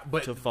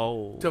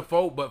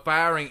fold, but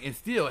firing, and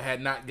still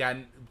had not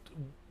gotten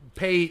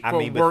paid for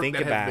but work think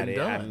that about has been it.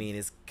 done.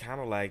 It's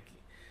kind of like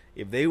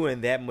if they were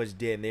in that much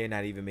debt and they're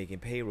not even making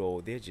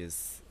payroll, they're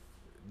just,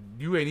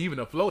 you ain't even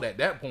afloat at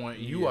that point.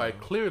 You are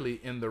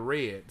clearly in the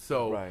red.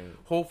 So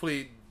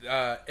hopefully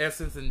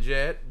Essence and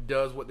Jet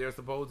does what they're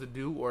supposed to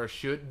do or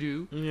should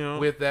do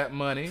with that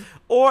money.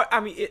 Or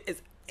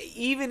it's,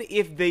 even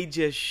if they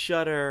just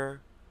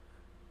shutter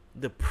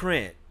the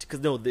print,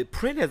 because the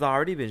print has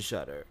already been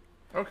shuttered.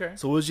 Okay.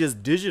 So it's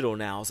just digital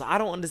now. So I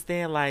don't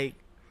understand, like,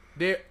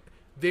 there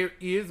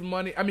is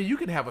money. You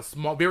can have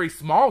a very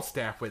small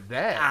staff with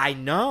that. I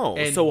know.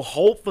 And so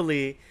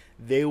hopefully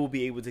they will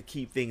be able to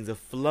keep things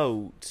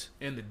afloat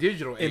in the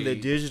digital age. On the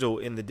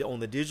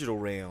digital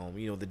realm,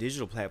 the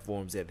digital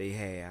platforms that they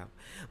have.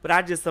 But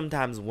I just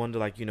sometimes wonder,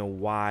 like,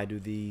 why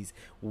did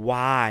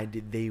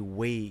they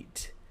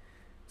wait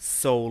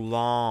so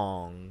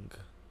long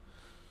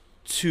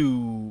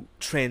to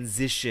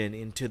transition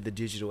into the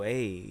digital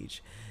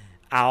age?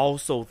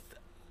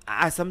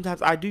 I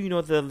sometimes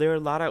do that there are a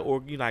lot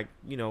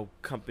of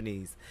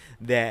companies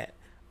that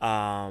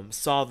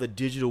saw the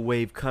digital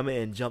wave coming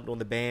and jumped on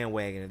the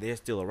bandwagon, and they're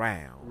still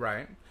around.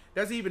 Right.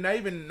 That's even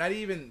not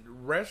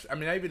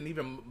even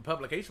even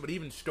publication, but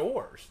even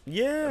stores.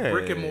 Yeah,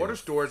 brick and mortar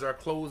stores are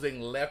closing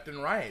left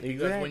and right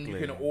because when you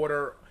Exactly. can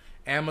order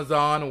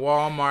Amazon,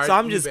 Walmart. So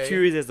I'm just eBay.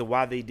 curious as to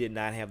why they did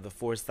not have the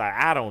foresight.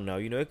 I don't know.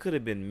 It could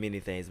have been many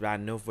things, but I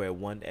know for at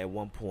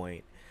one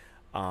point,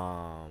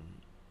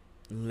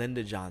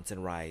 Linda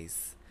Johnson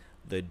Rice,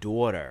 the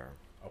daughter.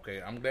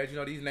 Okay, I'm glad you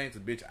know these names,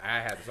 bitch. I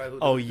had to.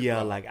 Oh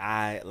yeah,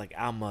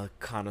 I'm a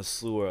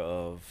connoisseur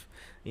of,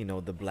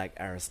 the black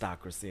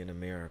aristocracy in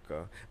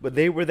America. But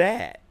they were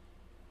that.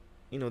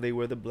 They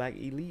were the black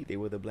elite. They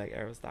were the black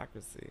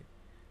aristocracy.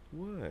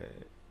 What?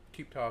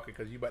 Keep talking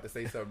because you about to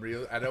say something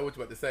real. I know what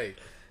you about to say.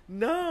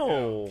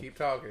 No. Keep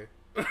talking.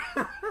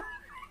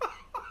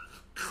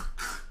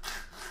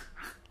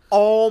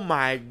 Oh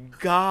my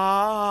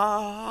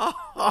God.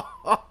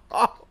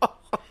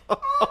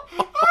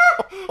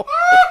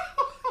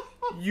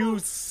 You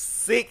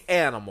sick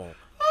animal.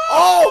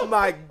 Oh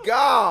my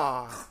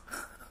God.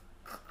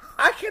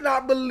 I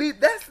cannot believe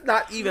that's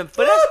not even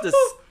funny. That's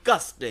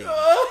disgusting. You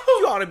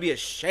ought to be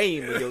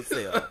ashamed of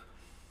yourself.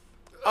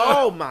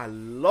 Oh my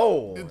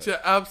Lord.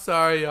 I'm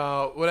sorry,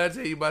 y'all. When I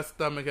tell you my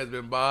stomach has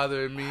been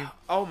bothering me.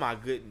 Oh my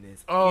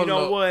goodness. Oh, you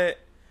know Lord. what?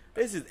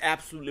 This is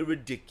absolutely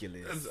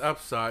ridiculous. I'm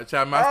sorry,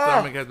 child. My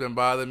stomach has been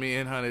bothering me,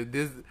 and honey,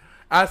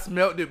 I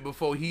smelt it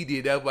before he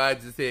did. That's why I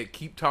just said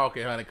keep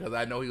talking, honey, because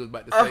I know he was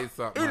about to say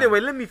something. Anyway,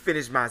 let me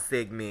finish my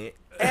segment.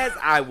 As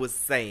I was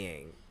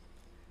saying,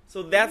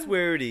 so that's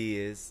where it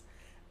is,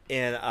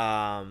 and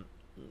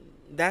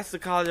that's the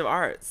College of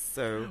Arts.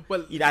 So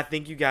Well- I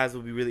think you guys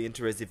will be really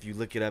interested if you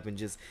look it up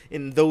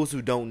and those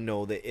who don't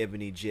know the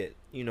Ebony Jet,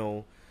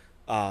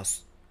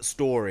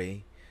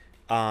 story.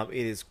 It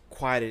is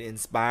quite an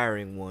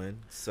inspiring one.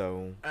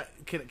 So I'm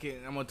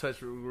gonna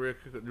touch real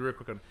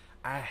quick on.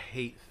 I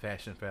hate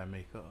fashion fair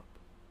makeup.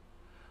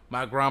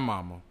 My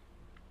grandmama.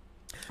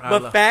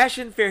 but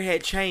Fashion Fair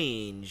had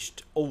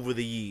changed over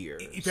the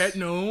years.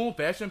 No,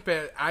 fashion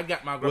fair. I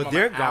got my grandmama. Well,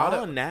 they're out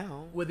gone of,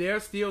 now. Well,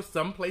 there's still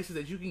some places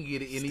that you can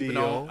get it, and even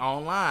Still?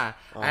 online.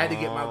 I had to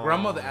get my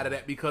grandmother out of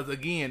that because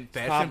again,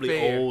 fashion Probably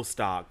fair. old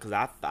stock because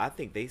I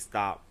think they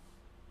stopped.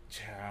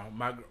 Child,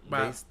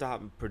 They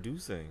stopped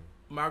producing.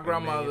 my and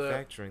grandmother.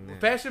 manufacturing that.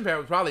 Fashion fair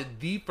was probably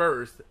the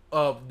first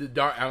of the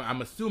dark.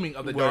 I'm assuming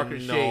of the darker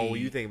shade. No,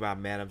 you think about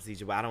Madame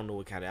Caesar, but I don't know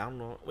what kind of. I don't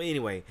know. Well,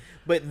 anyway,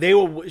 but they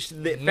were.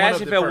 Fashion the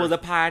Fair was first. a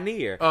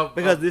pioneer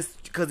because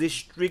it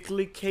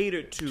strictly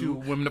catered to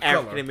women of color.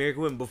 African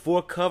American women.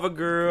 Before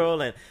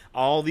CoverGirl and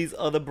all these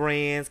other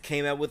brands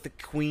came out with the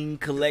Queen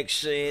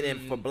collection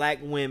and for black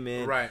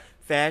women, Right.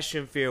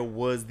 Fashion Fair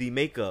was the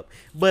makeup.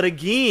 But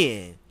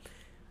again,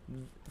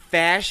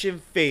 Fashion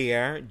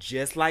Fair,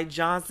 just like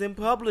Johnson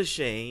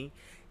Publishing,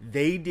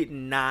 they did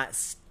not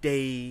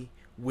stay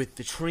with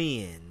the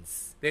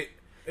trends.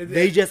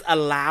 They just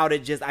allowed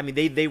it.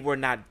 They were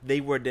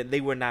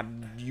not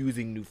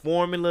using new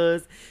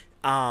formulas,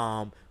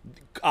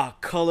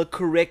 color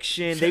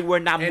correction. They were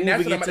not And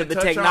that's moving what I'm into about the to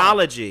touch on.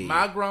 technology.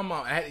 My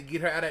grandma, I had to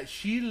get her out of that.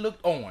 She looked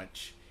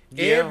orange.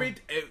 Yeah.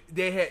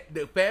 They had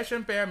the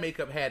fashion fair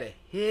makeup had a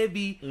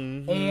heavy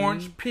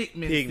orange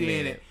pigment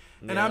in it,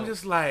 and Yeah. I'm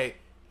just like,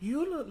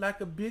 you look like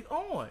a big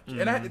orange.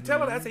 And I had to tell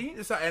her, I said, you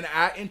decide. And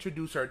I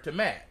introduced her to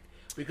Matt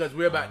because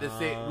we're about the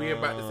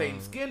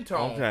same skin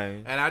tone.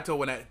 Okay. And I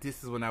told her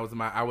this is when I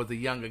was a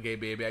younger gay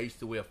baby. I used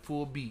to wear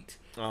full beat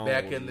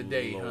back in the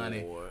day,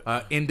 honey. Lord.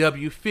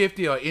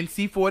 NW50 or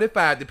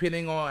NC45,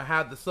 depending on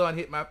how the sun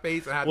hit my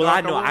face or how Well, dark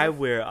I know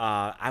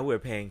was. I wear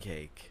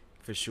pancake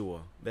for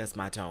sure. That's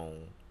my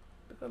tone.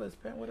 What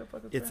the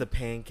fuck is It's a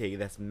pancake.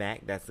 That's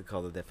MAC. That's the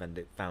color of the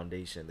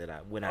foundation that I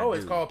Oh,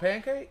 it's called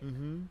pancake.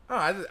 Mm-hmm. Oh,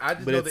 I just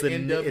But know it's the a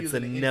NWs it's a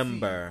and the NCs.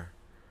 number.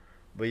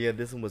 But yeah,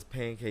 this one was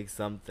pancake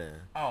something.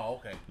 Oh,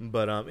 okay.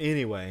 But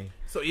anyway,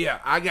 So yeah,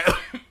 I got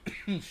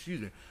excuse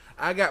me.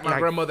 I got my Like-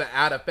 grandmother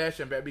out of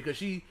fashion fair because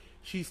she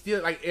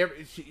still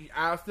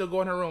I'll still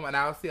go in her room and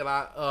I'll see a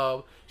lot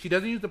of. She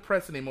doesn't use the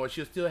press anymore.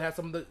 She'll still have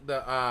some of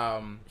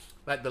the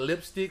like the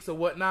lipsticks or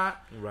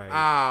whatnot.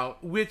 Right.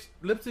 Which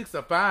lipsticks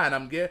are fine,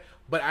 I'm good.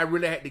 But I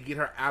really had to get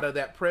her out of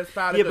that press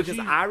powder. yeah, because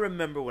I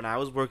remember when I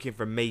was working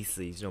for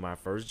Macy's, my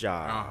first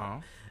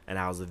job, and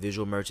I was a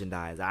visual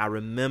merchandiser. I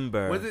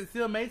remember. Was it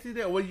still Macy's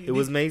there? Or It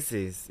was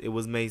Macy's. It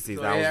was Macy's.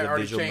 So I they was had a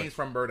already visual. changed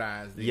from Bird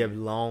Eyes. Then. Yeah,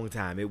 long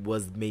time. It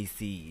was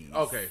Macy's.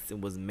 Okay.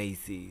 It was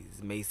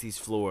Macy's,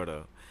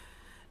 Florida,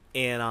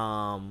 and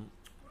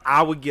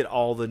I would get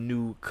all the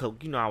new.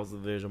 I was a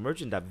visual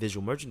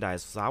merchandiser,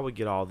 so I would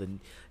get all the,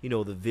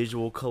 the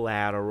visual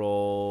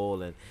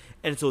collateral,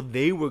 and so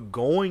they were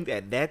going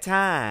at that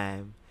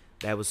time.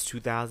 That was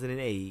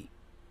 2008.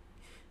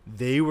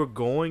 They were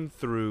going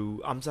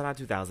through. I'm sorry, not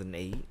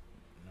 2008. No,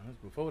 it's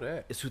before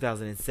that. It's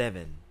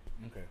 2007.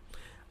 Okay.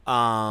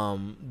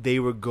 They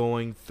were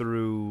going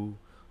through,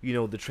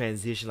 the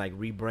transition, like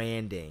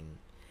rebranding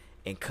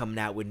and coming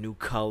out with new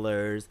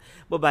colors.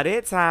 But by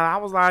that time, I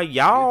was like,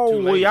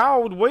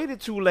 y'all waited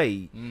too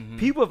late.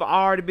 People have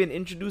already been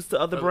introduced to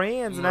other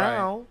brands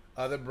now.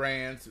 Other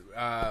brands.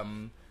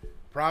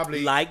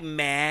 Probably like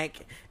Mac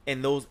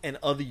and those and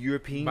other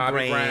European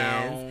Bobby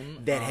brands Brown,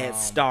 that had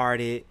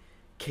started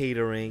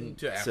catering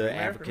to to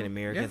African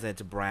Americans yeah. and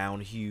to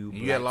brown hue.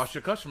 You had lost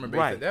your customer base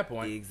Right. at that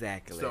point.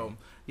 Exactly. So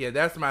yeah,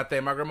 that's my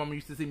thing. My grandmama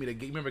used to send me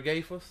to remember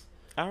Gayfers?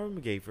 I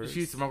remember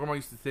Gayfers. My grandma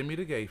used to send me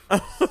to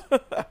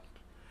Gayfers.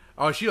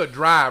 Oh, she'll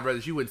drive, brother.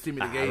 She wouldn't send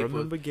me to Gayfers. I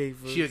remember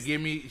Gayfers. She'll give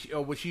me.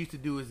 What she used to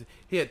do is,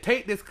 here,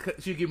 take this.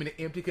 She'll give me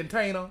the empty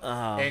container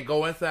and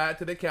go inside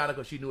to the counter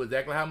because she knew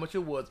exactly how much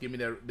it was. Give me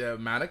the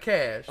amount of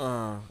cash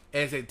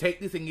and say, take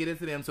this and get it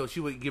to them. So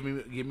she would give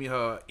me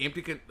her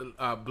empty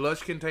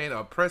blush container,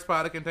 a pressed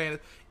powder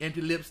container,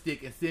 empty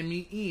lipstick, and send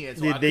me in.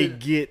 So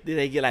Did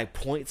they get like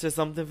points or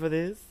something for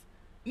this?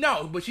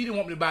 No, but she didn't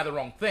want me to buy the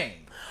wrong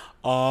thing.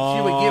 Oh,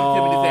 She would give it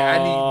to me to say, I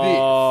need this.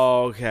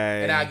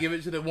 Okay. And I'll give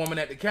it to the woman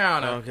at the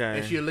counter. Okay.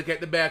 And she'll look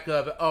at the back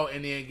of it. Oh,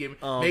 and then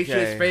make sure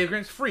it's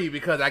fragrance free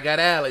because I got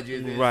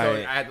allergies. And Right. so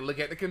I had to look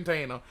at the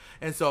container.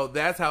 And so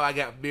that's how I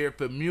got very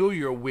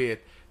familiar with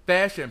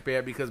fashion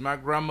fair because my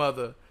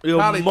grandmother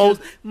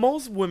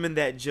most women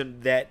that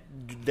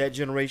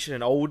generation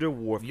and older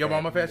wore. Your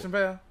mama fashion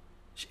fair?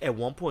 At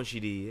one point she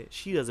did.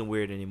 She doesn't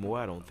wear it anymore,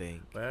 I don't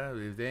think. Well,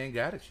 if they ain't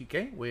got it, she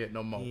can't wear it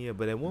no more. Yeah,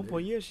 but at one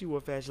point, yeah, she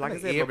wore fashion. Like I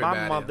said, everybody.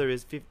 but my mother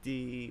is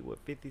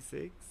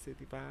 56,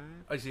 55?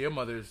 Actually, your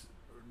mother's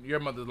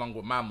along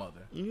with my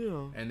mother.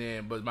 Yeah. And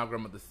then, but my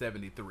grandmother's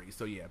 73.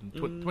 So yeah,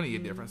 20-year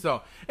difference.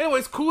 So,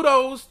 anyways,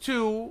 kudos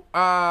to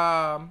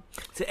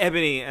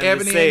Ebony and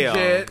Ebony Sale.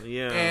 and Jet.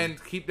 Yeah.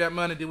 And keep that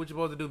money. Do what you're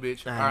supposed to do,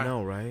 bitch. I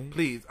know, right?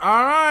 Please.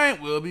 All right.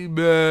 We'll be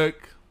back.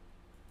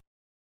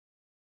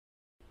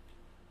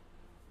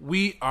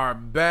 We are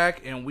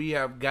back, and we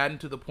have gotten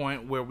to the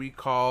point where we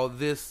call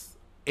this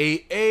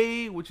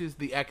AA, which is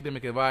the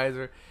academic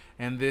advisor,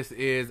 and this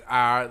is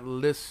our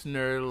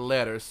listener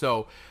letter.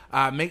 So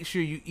make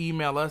sure you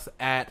email us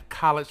at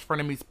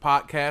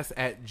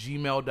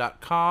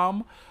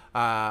collegefrenemiesPodcast@gmail.com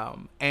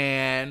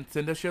and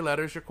send us your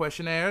letters, your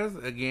questionnaires.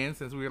 Again,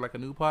 since we're like a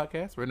new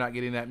podcast, we're not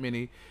getting that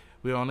many.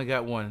 We only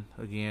got one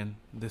again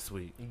this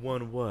week.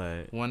 One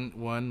what? One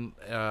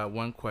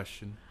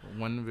question.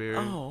 One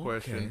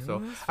question. Okay. So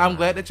Well, I'm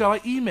glad that y'all are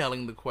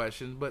emailing the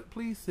questions, but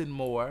please send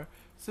more.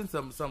 Send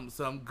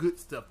some good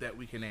stuff that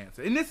we can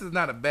answer. And this is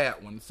not a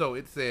bad one. So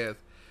it says,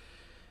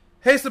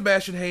 "Hey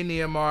Sebastian, hey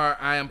Nehemiah,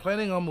 I am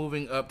planning on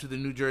moving up to the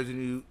New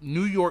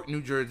York,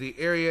 New Jersey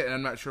area, and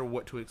I'm not sure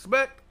what to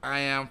expect.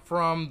 I am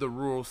from the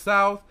rural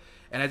South,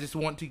 and I just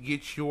want to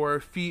get your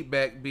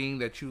feedback, being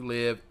that you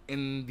live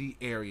in the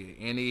area.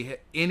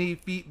 Any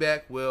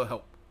feedback will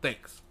help.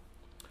 Thanks."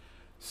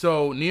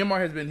 So Nehemiah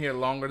has been here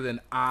longer than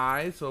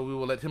I, so we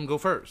will let him go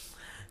first.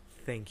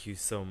 Thank you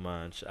so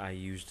much. I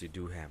usually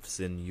do have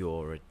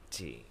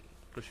seniority.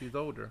 But she's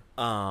older.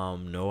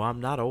 No,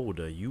 I'm not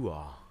older. You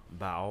are,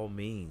 by all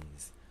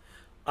means.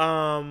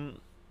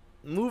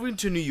 Moving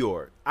to New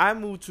York. I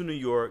moved to New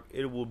York.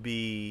 It will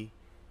be,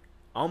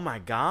 oh my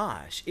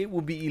gosh, it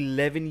will be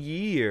 11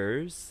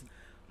 years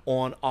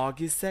on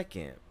August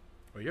 2nd.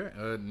 Oh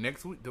yeah,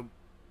 next week.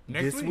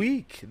 This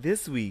week.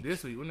 This week.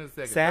 When is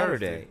the second?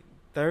 Saturday.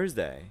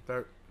 Thursday.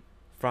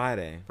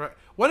 Friday.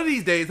 One of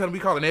these days, honey, we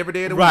call it every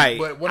day of the Right.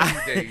 week. But one of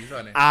these days,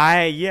 honey.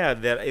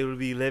 That it will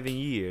be 11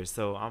 years.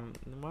 So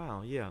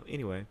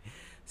Anyway.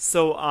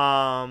 So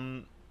I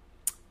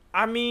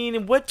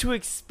mean, what to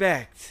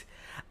expect?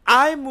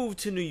 I moved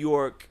to New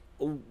York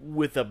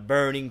with a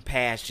burning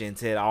passion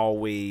to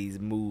always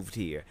moved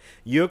here.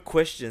 Your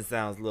question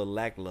sounds a little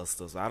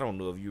lackluster, so I don't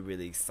know if you're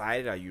really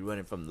excited. Are you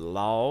running from the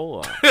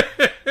law? Or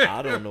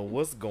I don't know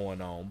what's going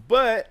on.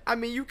 But I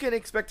mean, you can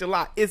expect a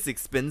lot. It's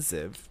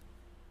expensive.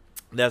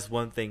 That's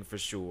one thing for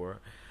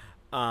sure.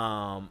 It's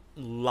a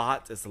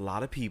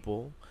lot of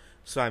people.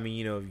 So I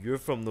mean, if you're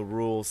from the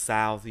rural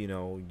South,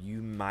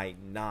 you might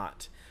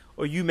not,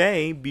 or you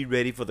may be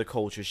ready for the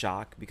culture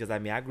shock, because I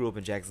mean, I grew up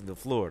in Jacksonville,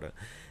 Florida.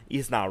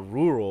 It's not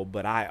rural,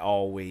 but I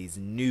always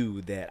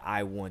knew that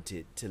I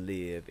wanted to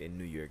live in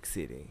New York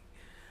City.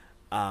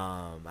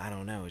 I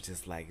don't know. It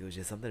was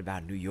just something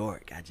about New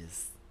York. It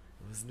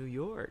was New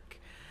York.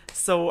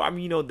 So I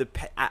mean,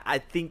 I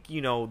think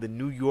the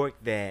New York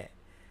that.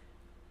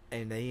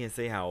 And they didn't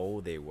say how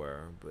old they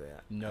were,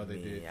 but no, they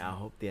did. I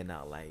hope they're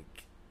not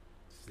like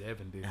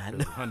 70.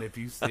 Honey, if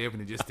you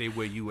 70, just stay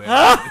where you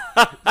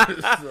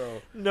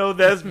at. No,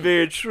 that's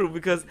very true,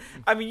 because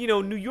I mean,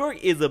 New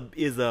York is a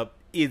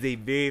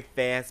very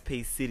fast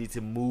paced city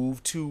to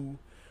move to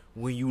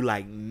when you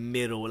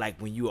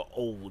when you are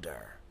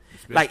older.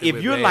 Especially like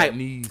if you're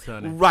knees,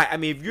 honey. Right. I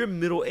mean, if you're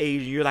middle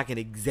aged and you're like an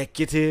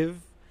executive,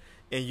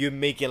 and you're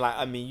making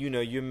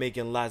you're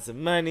making lots of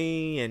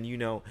money, and you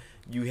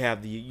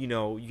have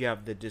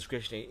the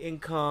discretionary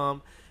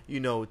income,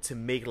 to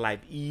make life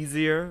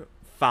easier,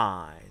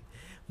 fine.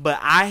 But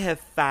I have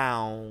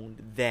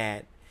found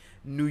that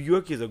New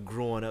York is a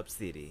growing up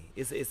city.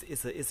 It's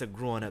a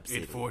growing up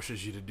city. It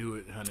forces you to do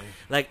it, honey.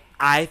 Like,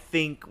 I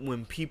think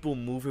when people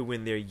move here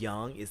when they're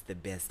young, it's the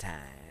best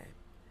time.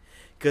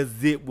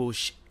 'Cause it will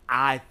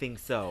I think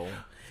so.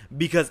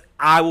 Because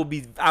I will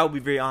be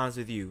very honest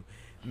with you.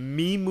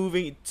 Me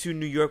moving to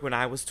New York when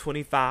I was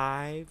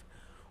 25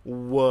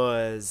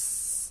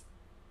 was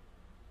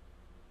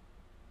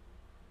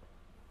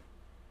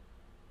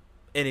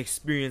an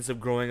experience of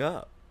growing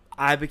up.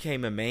 I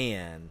became a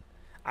man.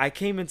 I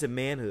came into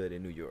manhood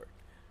in New York.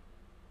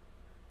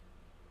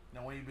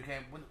 Now, when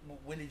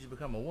did you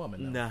become a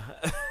woman? Though? Nah.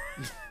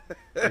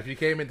 If you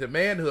came into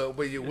manhood,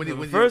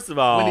 First of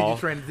all, when did you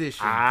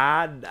transition?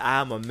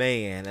 I'm a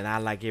man and I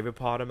like every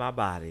part of my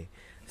body.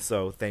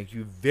 So thank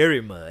you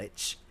very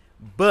much.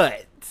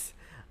 But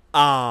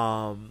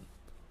what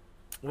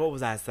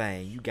was I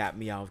saying? You got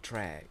me off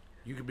track.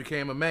 You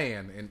became a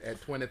man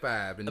at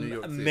 25 in New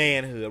York City.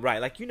 Manhood, right?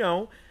 Like,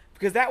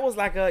 because that was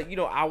like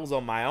I was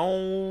on my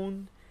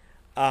own.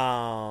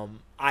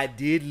 I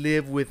did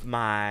live with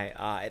my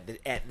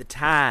at the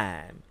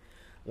time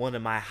one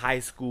of my high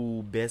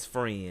school best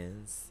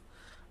friends.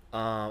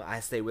 I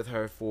stayed with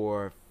her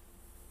for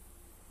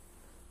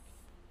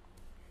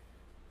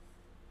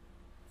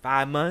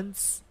 5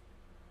 months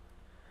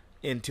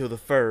until the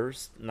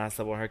first, and I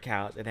slept on her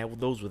couch, and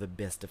those were the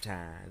best of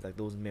times, like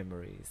those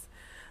memories.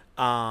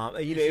 And,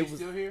 it was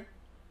still here.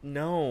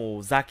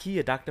 No,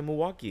 Zakia, Dr.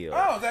 Milwaukee.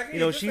 Oh,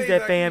 Zakia. She's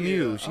at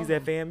FAMU. She's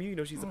at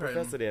FAMU. She's a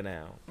professor there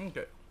now.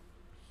 Okay.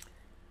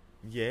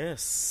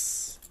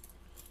 Yes.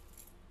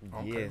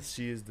 Okay. Yes,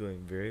 she is doing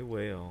very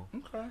well.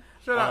 Okay.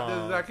 Shout out to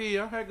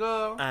Zakia. Hey,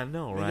 girl. I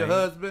know, and right? your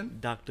husband,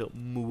 Dr.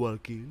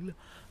 Milwaukee.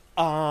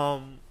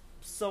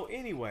 So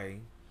anyway,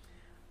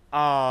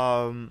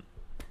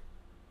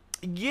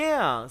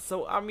 yeah.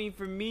 So I mean,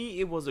 for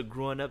me, it was a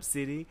growing-up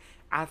city.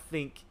 I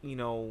think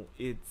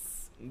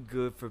it's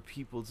good for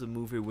people to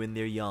move here when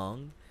they're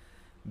young,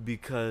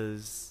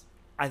 because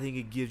I think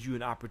it gives you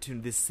an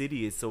opportunity. This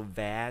city is so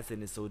vast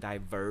and it's so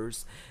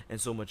diverse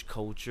and so much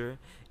culture.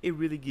 It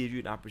really gives you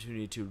an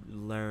opportunity to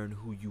learn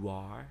who you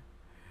are,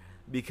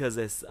 because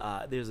there's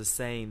a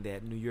saying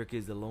that New York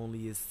is the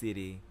loneliest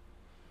city,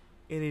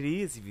 and it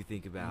is if you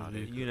think about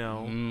it.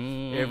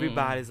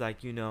 Everybody's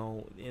like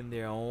in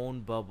their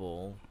own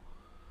bubble,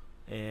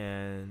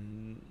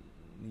 and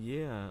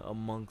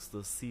amongst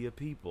the sea of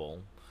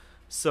people.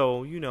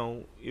 So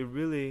it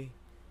really,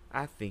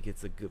 I think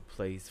it's a good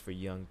place for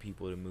young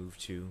people to move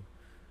to.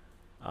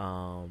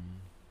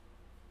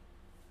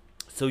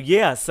 So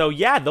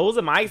those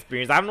are my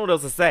experiences. I don't know what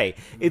else to say.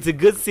 It's a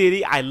good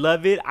city. I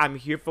love it. I'm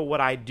here for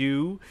what I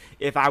do.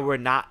 If I were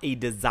not a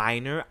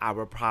designer, I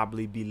would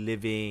probably be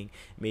living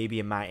maybe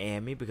in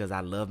Miami, because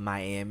I love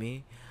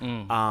Miami.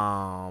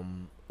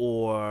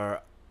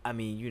 Or I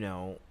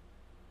mean,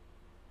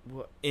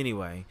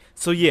 anyway.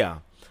 So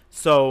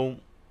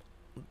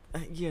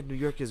New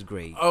York is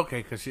great.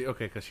 Okay, cause she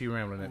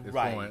rambling at this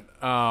Right.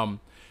 point.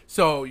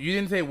 So you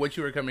didn't say what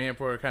you were coming here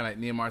for, kind of like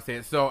Nehemiah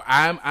said. So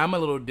I'm a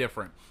little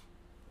different.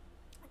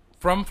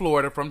 From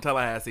Florida, from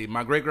Tallahassee.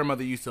 My great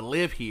grandmother used to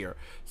live here,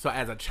 so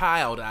as a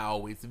child I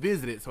always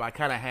visited. So I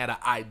kind of had an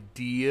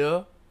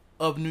idea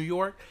of New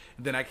York.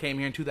 And then I came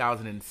here in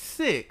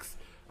 2006.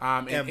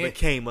 And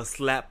became a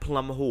slap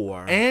plum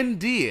whore. And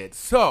did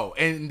so,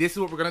 and this is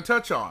what we're gonna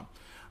touch on.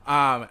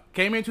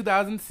 Came here in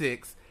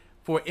 2006.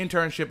 For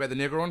internship at the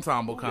Negro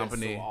Ensemble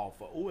Company. That's so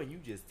awful. Oh, and you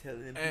just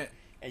telling them,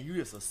 and you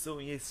just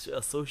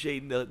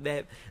associating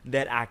that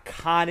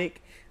iconic,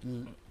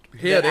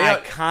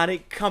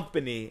 iconic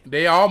company.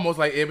 They are almost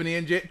like Ebony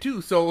and Jet too.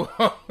 So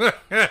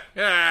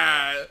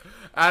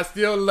I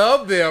still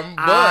love them,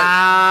 but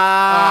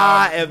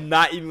I am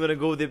not even gonna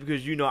go there,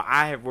 because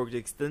I have worked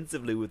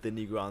extensively with the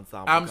Negro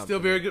Ensemble. I'm still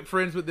very good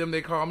friends with them.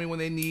 They call me when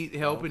they need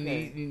help and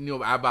need.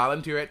 I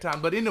volunteer at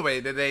times. But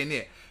anyway, that ain't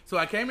it. So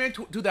I came here in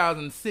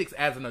 2006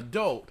 as an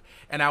adult,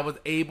 and I was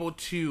able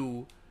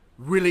to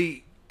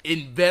really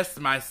invest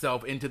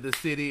myself into the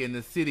city, and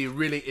the city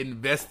really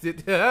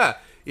invested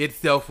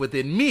itself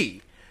within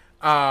me.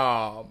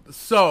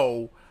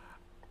 So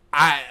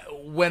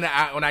when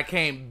I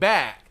came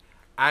back,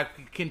 I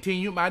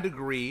continued my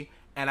degree,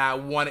 and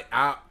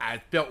I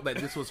felt that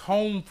this was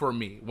home for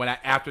me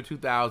after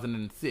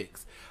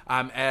 2006.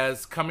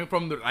 As coming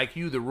from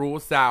the rural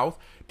South,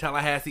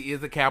 Tallahassee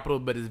is the capital,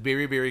 but it's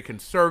very, very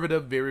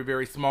conservative, very,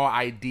 very small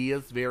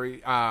ideas,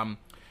 very,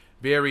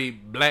 very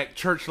black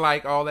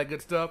church-like, all that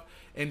good stuff.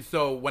 And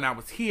so when I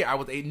was here,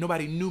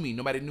 nobody knew me,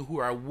 nobody knew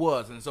who I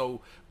was. And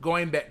so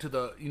going back to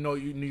the,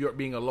 New York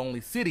being a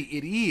lonely city,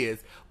 it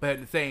is, but at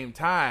the same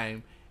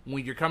time,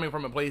 when you're coming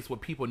from a place where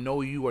people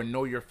know you or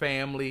know your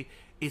family,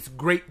 it's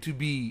great to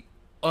be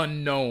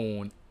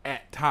unknown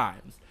at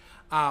times.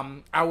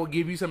 I will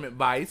give you some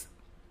advice,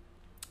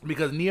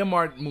 because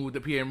Nehemiah moved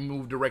up here and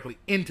moved directly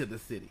into the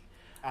city.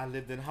 I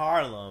lived in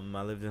Harlem.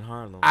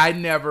 I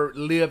never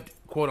lived,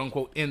 quote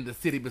unquote, in the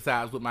city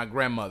besides with my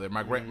grandmother,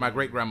 my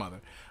great grandmother.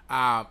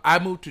 I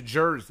moved to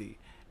Jersey,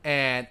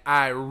 and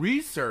I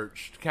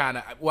researched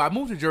I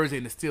moved to Jersey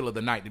in the still of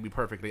the night, to be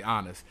perfectly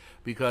honest,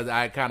 because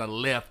I kind of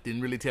left,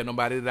 didn't really tell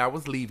nobody that I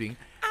was leaving.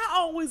 I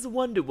always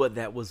wondered what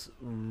that was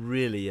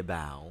really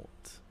about.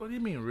 What do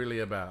you mean, really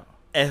about?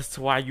 As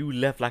to why you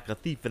left like a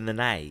thief in the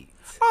night.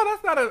 Oh,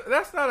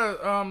 that's not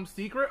a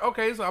secret.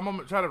 Okay, so I'm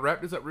gonna try to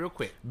wrap this up real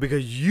quick.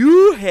 Because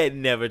you had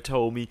never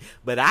told me,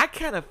 but I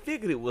kind of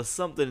figured it was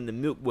something in the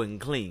milk wasn't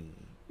clean.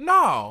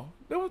 No,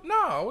 there was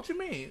no. What you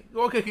mean?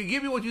 Okay,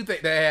 give me what you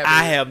think that happened.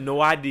 I have no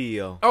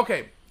idea.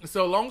 Okay,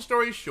 so long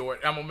story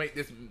short, I'm gonna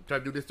try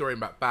to do this story in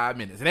about 5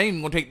 minutes. It ain't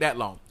even gonna take that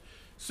long.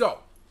 So,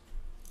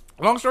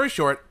 long story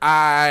short,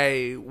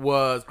 I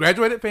was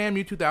graduated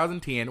FAMU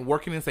 2010,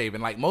 working and saving.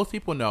 Like most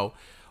people know,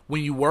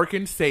 when you work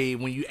and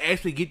save, when you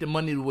actually get the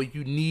money to what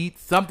you need,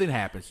 something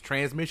happens.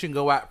 Transmission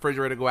go out,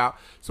 refrigerator go out.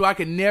 So I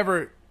can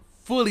never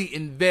fully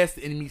invest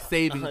in me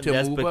saving to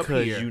That's move up here.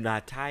 because you're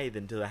not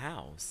tithing to the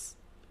house.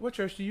 What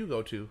church do you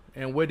go to,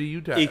 and where do you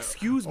tithe?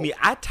 Excuse me,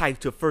 I tithe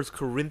to First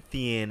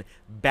Corinthian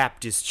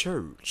Baptist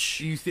Church.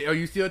 Are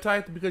you still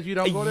tithe because you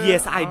don't go there?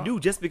 Yes, I do.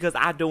 Just because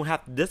I don't have,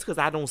 just because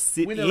I don't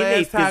sit When in the a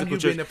last time physical you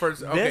church. been the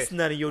first? Okay. That's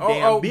none of your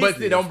damn business.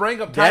 But don't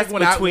bring up That's tithe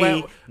when between.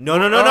 I No.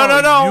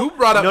 You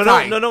brought up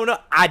tithe. No.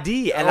 I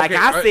did, and like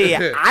Okay, I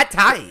said, I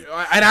tithe.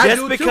 And I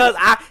just do because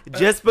too.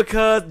 just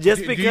because Do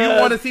you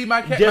want to see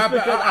my cat? just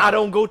because I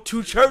don't go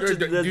to churches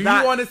Do does you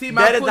not. wanna see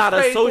my that is push not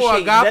pay for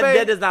associate. agape?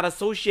 That does not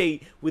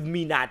associate with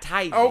me not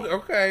tithing.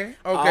 Okay.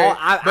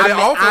 But it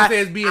also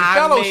says be in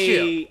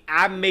fellowship.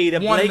 I made a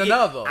one blanket.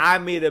 another. I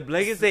made a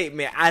blanket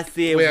statement. I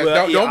said, Well,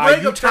 "Well, don't are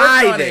bring you up church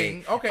tithing?"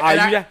 money. Okay, All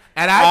and you I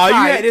had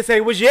tithe. to say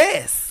was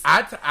yes.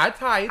 I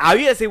tithe. All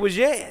you had to say was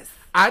yes.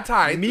 I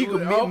tithe. Me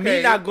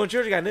not going to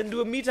church got nothing to do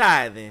with me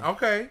tithing.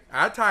 Okay,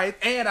 I tithe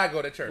and I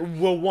go to church.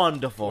 Well,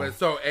 wonderful. Well,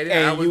 so and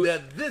And I was you-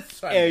 there this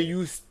Sunday. And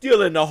you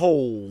still in the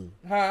hole.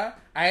 Huh?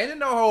 I ain't in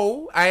no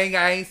hole. I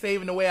ain't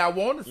saving the way I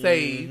want to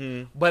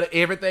save, but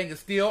everything is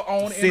still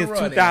on and Since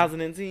running.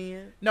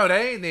 2010. No, that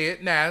ain't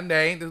it. Nah, that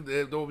ain't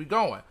where we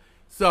going.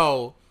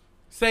 So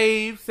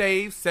save.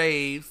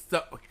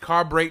 So,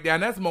 car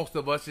breakdown. That's most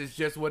of us. It's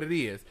just what it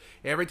is.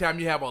 Every time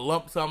you have a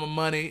lump sum of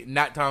money,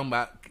 not talking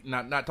about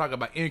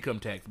income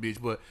tax,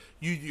 bitch, but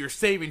you're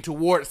saving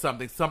towards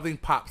something. Something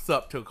pops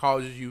up to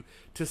causes you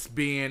to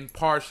spend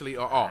partially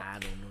or all. I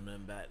don't know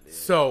nothing about this.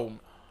 So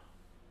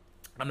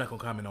I'm not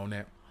gonna comment on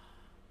that.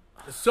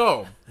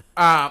 So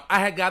I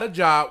had got a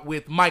job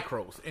with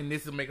Micros, and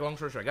this is make a long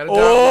story short. I got a job.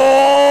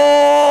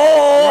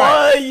 Oh,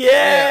 Right.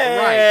 yeah.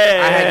 Right.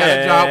 I had got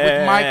a job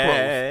with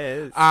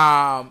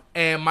Micros.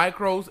 And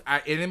Micros,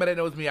 anybody that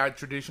knows me, I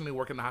traditionally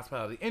work in the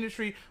hospitality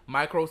industry.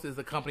 Micros is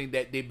a company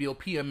that they build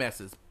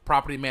PMSs,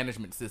 property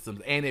management systems,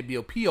 and they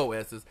build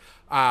POSs,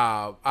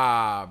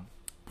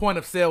 point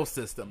of sale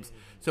systems.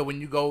 So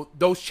when you go,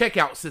 those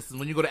checkout systems,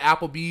 when you go to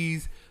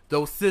Applebee's,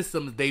 those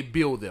systems, they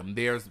build them.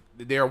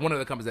 They're one of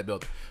the companies that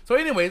build them. So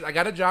anyways, I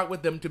got a job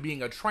with them to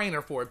being a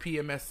trainer for a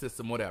PMS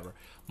system, whatever.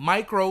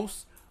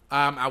 Micros,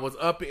 I was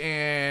up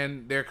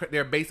in,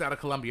 they're based out of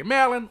Columbia,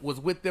 Maryland, was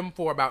with them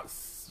for about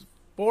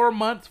 4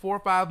 or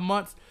 5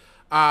 months,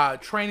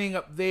 training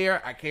up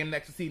there. I came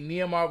next to see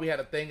Nehemiah. We had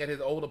a thing at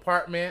his old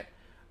apartment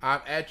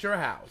at your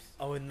house.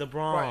 Oh, in the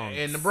Bronx. Right,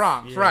 in the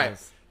Bronx, Yes. right.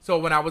 So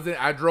when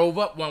I drove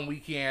up one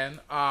weekend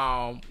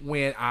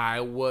when I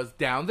was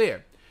down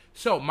there.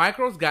 So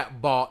Micros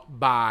got bought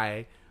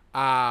by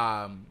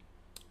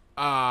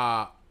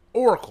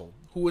Oracle,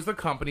 who is a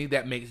company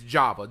that makes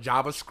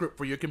JavaScript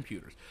for your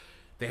computers.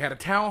 They had a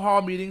town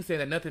hall meeting saying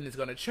that nothing is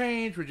going to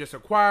change. We're just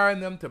acquiring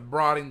them to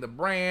broaden the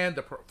brand,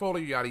 the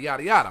portfolio, yada,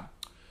 yada, yada.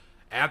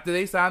 After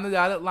they signed the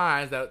dotted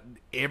lines, that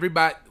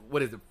everybody,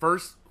 what's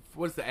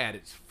the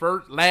adage?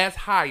 Last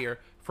hire,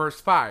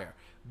 first fire.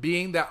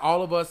 Being that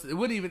all of us, it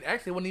wasn't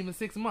even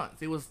 6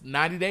 months. It was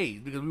 90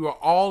 days because we were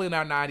all in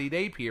our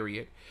 90-day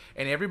period.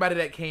 And everybody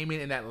that came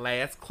in that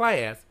last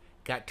class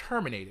got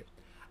terminated.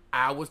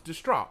 I was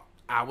distraught.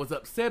 I was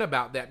upset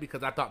about that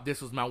because I thought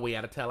this was my way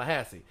out of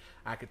Tallahassee.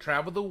 I could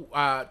travel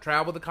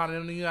the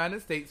continental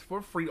United States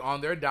for free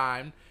on their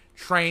dime,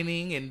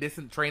 training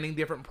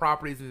different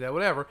properties and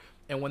whatever.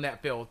 And when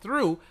that fell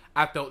through,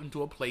 I fell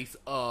into a place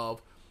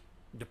of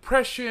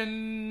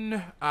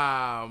depression,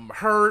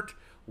 hurt.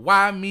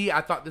 Why me?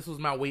 I thought this was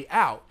my way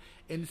out.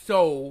 And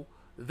so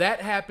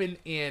that happened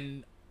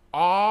in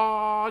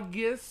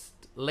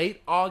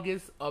late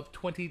August of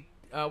when did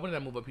I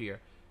move up here?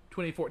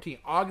 2014.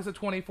 August of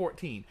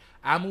 2014.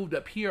 I moved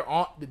up here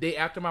on the day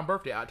after my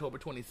birthday, October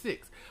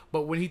 26th.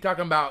 But when he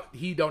talking about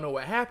he don't know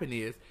what happened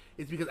it's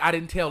because I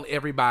didn't tell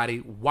everybody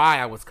why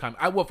I was coming.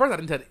 First I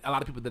didn't tell a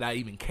lot of people that I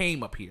even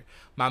came up here.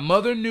 My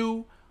mother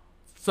knew.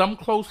 Some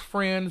close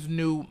friends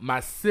knew. My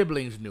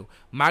siblings knew.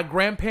 My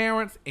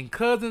grandparents and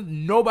cousins,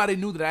 nobody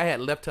knew that I had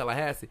left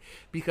Tallahassee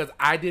because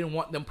I didn't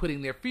want them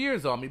putting their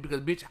fears on me because,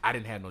 bitch, I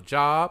didn't have no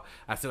job.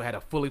 I still had a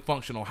fully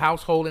functional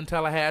household in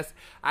Tallahassee.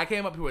 I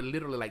came up here with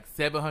literally like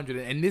 700,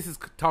 and this is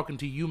talking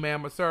to you,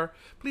 ma'am or sir.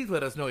 Please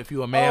let us know if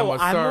you're a ma'am or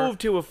sir. I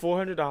moved here with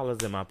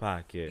 $400 in my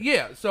pocket.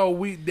 Yeah, so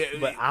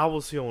But I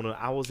was here on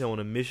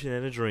a mission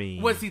and a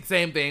dream. What's the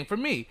same thing for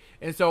me?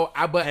 And so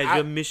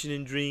your mission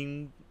and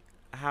dream,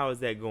 how is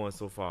that going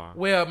so far?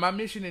 Well, my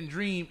mission and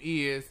dream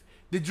is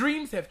the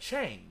dreams have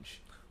changed.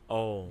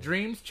 Oh,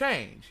 Dreams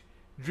change.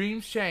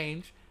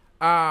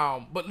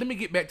 But let me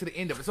get back to the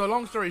end of it. So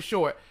long story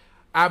short,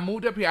 I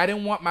moved up here. I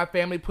didn't want my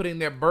family putting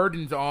their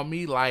burdens on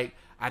me. Like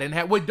I didn't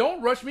have. Wait,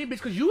 don't rush me, bitch,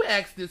 because you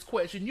asked this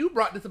question. You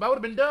brought this up. I would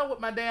have been done with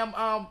my damn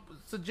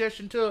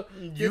suggestion to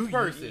this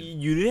person.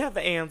 You didn't have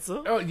to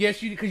answer. Oh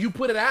yes, because you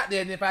put it out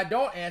there, and if I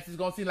don't answer, it's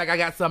gonna seem like I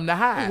got something to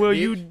hide. Well,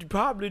 bitch. you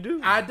probably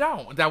do. I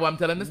don't. That's why I'm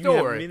telling the You have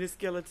story. many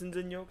skeletons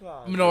in your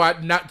closet. No,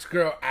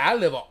 girl. I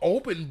live an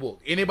open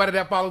book. Anybody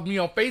that follows me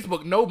on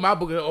Facebook know my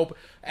book is open.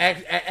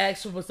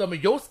 Ask for some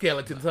of your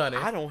skeletons, honey.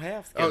 I don't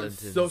have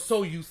skeletons.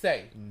 So you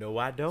say. No,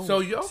 I don't.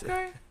 So you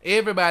okay?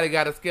 Everybody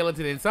got a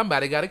skeleton, and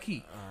somebody got a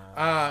key.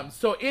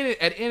 So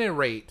at any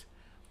rate,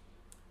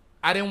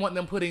 I didn't want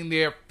them putting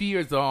their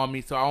fears on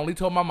me, so I only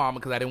told my mama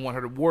because I didn't want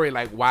her to worry,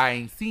 like, why I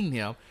ain't seen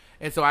him.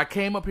 And so I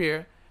came up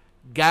here,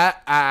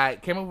 I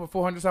came up with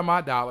 $400 some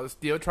odd,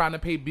 still trying to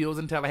pay bills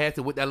in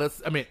Tallahassee with that little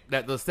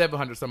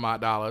 $700 some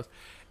odd,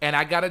 and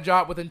I got a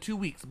job within 2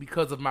 weeks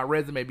because of my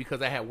resume,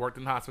 because I had worked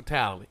in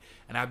hospitality,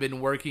 and I've been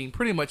working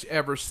pretty much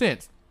ever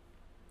since.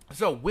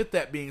 So with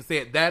that being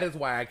said, that is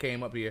why I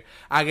came up here.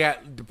 I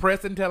got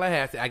depressed in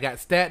Tallahassee. I got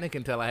static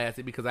in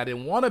Tallahassee because I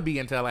didn't want to be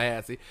in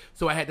Tallahassee.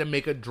 So I had to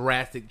make a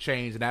drastic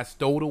change, and I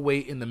stowed away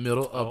in the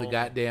middle of the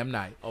goddamn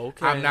night.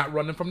 Okay. I'm not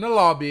running from the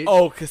law, bitch.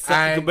 Oh, because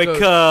I'm going to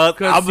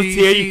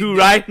tell you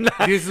right now.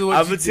 This is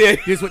what this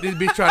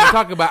bitch trying to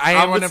talk about. I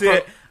ain't running from.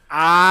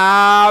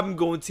 I'm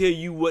going to tell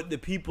you what the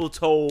people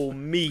told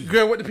me.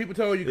 Girl, what the people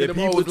told you? The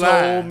people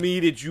told me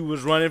that you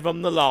was running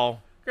from the law.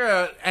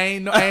 Girl, I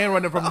ain't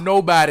running from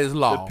nobody's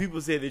law. The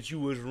people said that you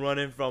was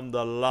running from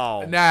the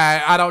law. Nah,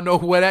 I don't know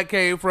where that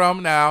came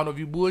from. Now, I don't know if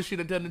you bullshit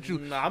or telling the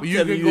truth. Nah, but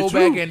you can go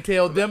back and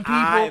tell them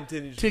people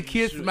to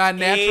kiss my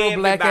natural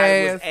black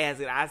ass. Was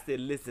asking. I said,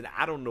 listen,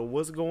 I don't know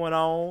what's going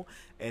on.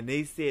 And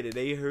they said that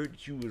they heard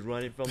that you was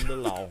running from the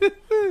law.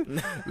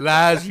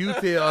 Lies you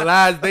tell,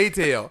 lies they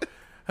tell.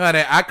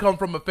 Honey, I come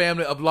from a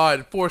family of law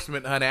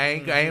enforcement, honey. I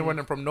ain't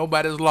running from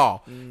nobody's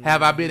law.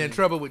 Have I been in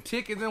trouble with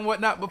tickets and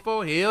whatnot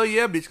before? Hell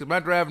yeah, bitch, because my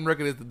driving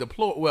record is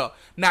deplorable. Well,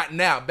 not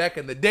now. Back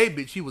in the day,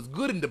 bitch, she was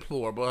good and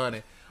deplorable,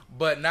 honey.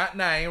 But not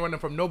now. I ain't running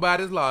from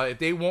nobody's law. If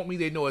they want me,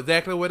 they know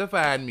exactly where to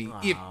find me.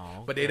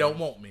 But they don't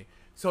want me.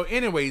 So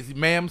anyways,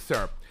 ma'am,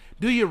 sir,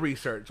 do your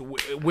research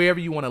wherever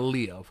you want to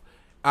live.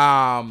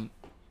 I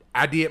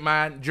did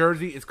mine.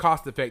 Jersey is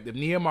cost effective.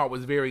 Nehemiah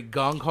was very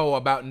gung-ho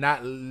about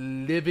not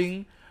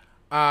living...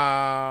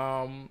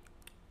 What?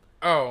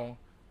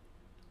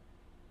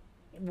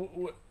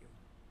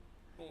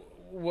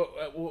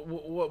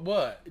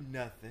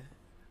 Nothing.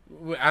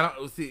 I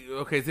don't see.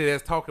 Okay, so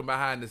that's talking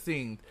behind the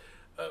scenes.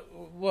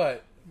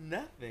 What?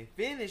 Nothing.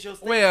 Finish your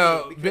statement.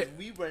 Well, because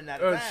we were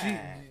not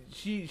time.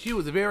 She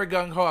was very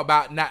gung ho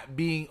about not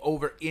being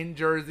over in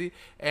Jersey,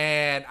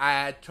 and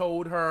I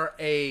showed her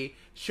a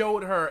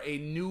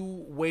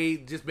new way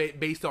just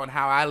based on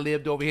how I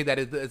lived over here that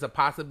is a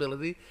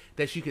possibility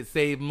that she could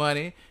save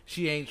money.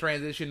 She ain't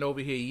transitioned over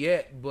here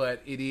yet,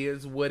 but it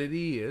is what it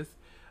is,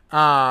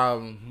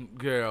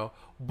 girl.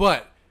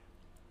 But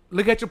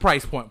look at your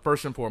price point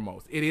first and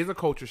foremost. It is a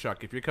culture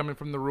shock. If you're coming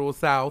from the rural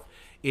South,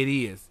 it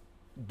is.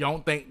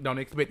 Don't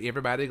expect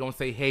everybody gonna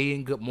say hey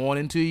and good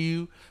morning to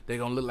you. They're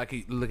gonna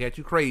look at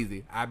you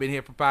crazy. I've been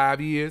here for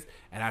 5 years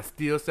and I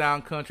still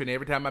sound country, and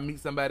every time I meet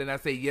somebody and I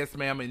say yes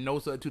ma'am and no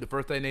sir too, the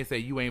first thing they say,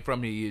 you ain't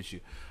from here, is you?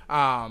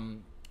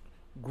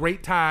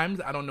 Great times.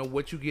 I don't know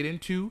what you get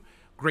into.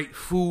 Great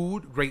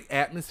food, great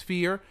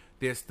atmosphere.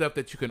 There's stuff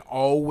that you can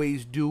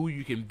always do.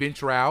 You can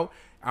venture out.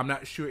 I'm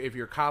not sure if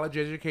you're college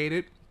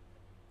educated,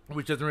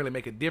 which doesn't really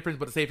make a difference,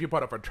 but say if you're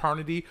part of a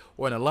fraternity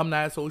or an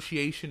alumni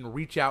association,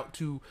 reach out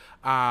to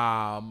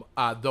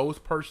those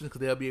persons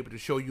because they'll be able to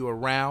show you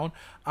around.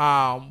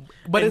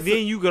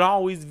 Then you could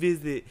always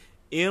visit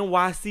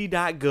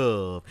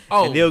nyc.gov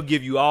and they'll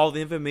give you all the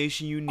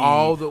information you need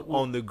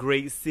on the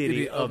great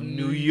city of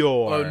New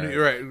York.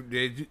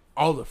 Right.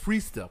 All the free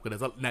stuff, because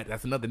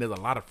that's another. There's a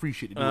lot of free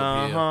shit to do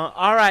up here.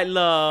 All right,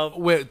 love.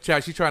 Well,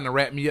 child, she's trying to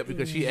wrap me up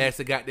because she asked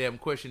a goddamn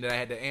question that I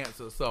had to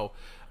answer. So,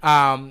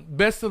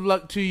 best of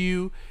luck to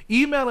you.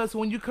 Email us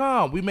when you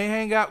come. We may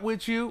hang out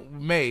with you.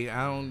 I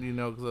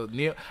don't, cause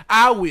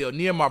I will.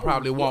 Nehemiah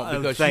probably won't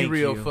because she's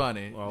real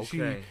funny.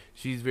 Okay.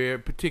 She's very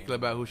particular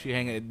about who she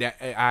hang at,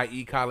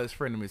 i.e. college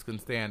frenemies can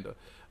stand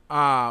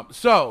her.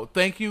 So,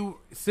 thank you.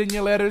 Send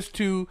your letters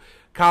to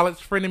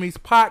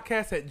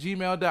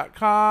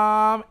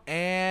collegefrenemiespodcast@gmail.com,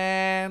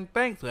 and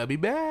thanks. I'll be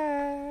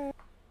back.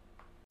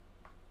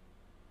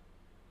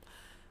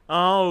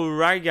 All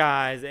right,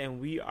 guys,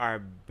 and we are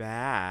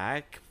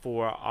back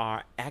for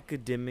our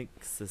academic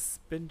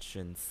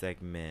suspension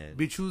segment.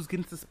 Bitch, who's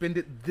getting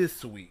suspended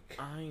this week?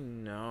 I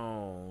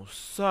know.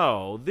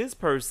 So, this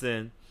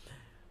person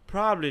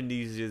probably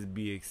needs to just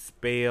be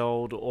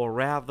expelled, or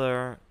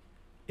rather,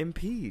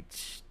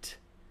 impeached.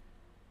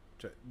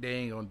 They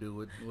ain't gonna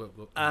do it.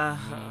 Well,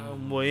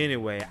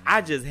 anyway,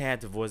 I just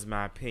had to voice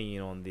my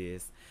opinion on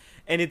this,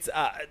 and it's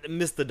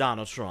Mr.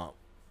 Donald Trump.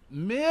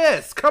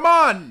 Miss, come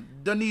on,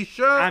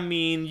 Danisha. I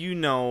mean,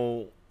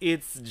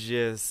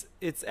 it's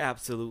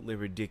absolutely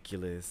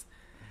ridiculous,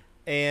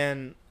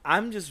 and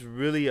I'm just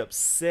really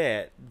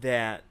upset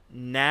that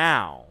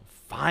now,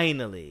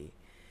 finally,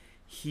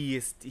 he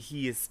is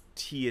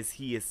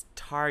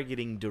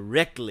targeting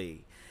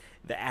directly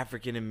the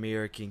African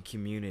American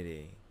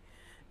community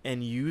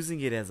and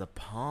using it as a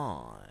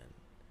pawn.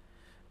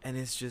 And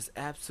it's just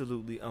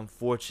absolutely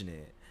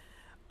unfortunate.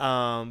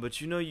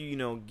 But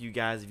you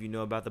guys, if you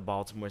know about the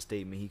Baltimore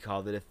statement, he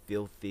called it a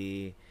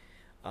filthy,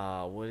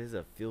 a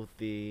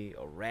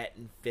rat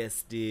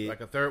infested,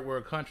 like a third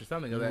world country,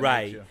 something of that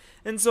right. nature.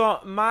 And so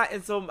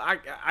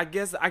I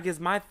guess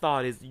my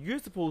thought is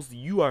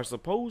you are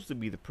supposed to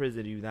be the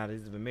president of the United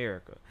States of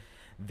America.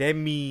 That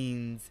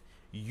means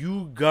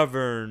you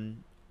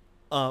govern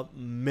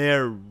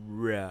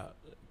America,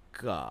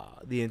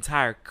 the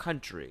entire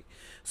country.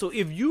 So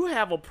if you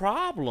have a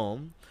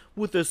problem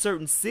with a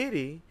certain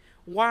city,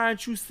 why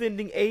aren't you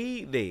sending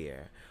aid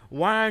there?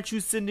 Why aren't you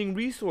sending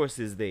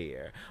resources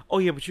there? Oh,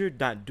 yeah, but you're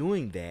not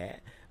doing that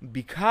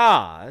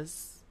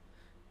because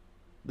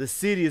the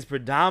city is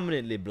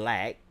predominantly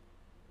black.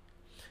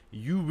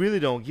 You really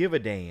don't give a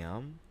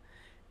damn.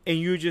 And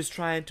you're just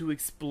trying to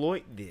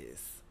exploit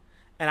this.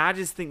 And I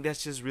just think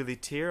that's just really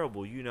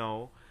terrible,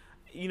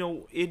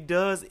 it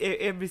does.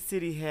 Every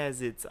city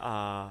has its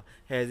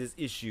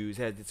issues,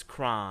 has its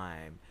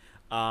crime.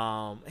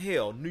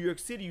 Hell, New York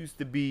City used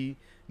to be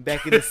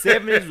back in the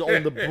 70s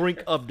on the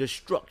brink of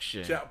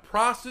destruction.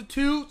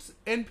 Prostitutes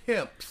and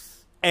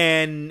pimps.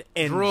 And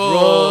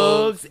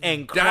drugs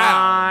and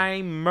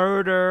crime,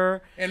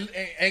 murder. And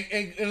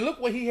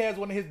look what he has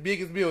one of his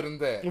biggest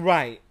buildings at.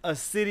 Right. A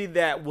city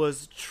that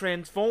was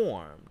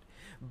transformed.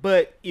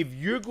 But if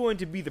you're going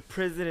to be the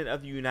president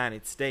of the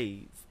United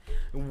States,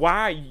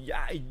 why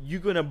are you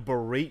going to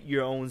berate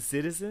your own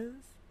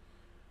citizens?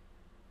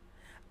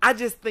 I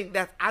just think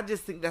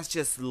that's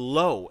just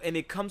low, and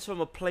it comes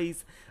from a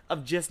place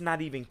of just not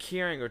even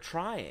caring or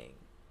trying.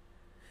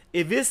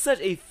 If it's such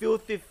a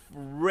filthy,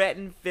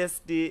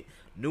 rat-infested,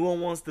 no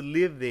one wants to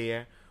live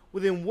there,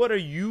 well then what are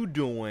you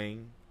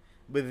doing?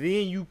 But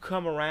then you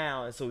come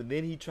around, and so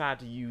then he tried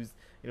to use,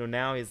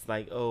 now it's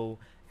like, oh,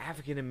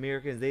 African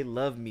Americans, they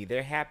love me,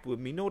 they're happy with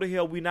me. No, the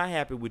hell, we're not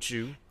happy with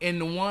you. And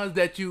the ones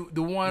that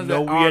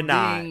are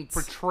being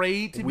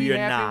portrayed to be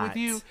happy with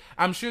you,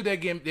 I'm sure they're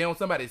on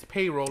somebody's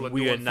payroll or doing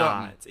something. We are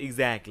not,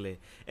 exactly.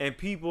 And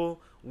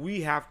people,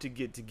 we have to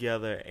get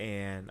together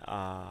and,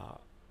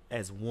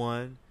 as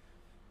one,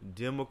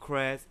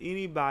 Democrats,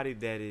 anybody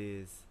that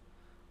is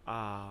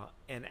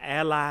an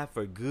ally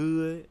for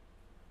good,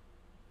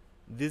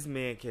 this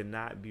man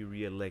cannot be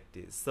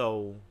reelected.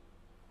 So,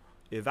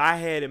 if I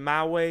had it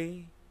my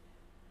way,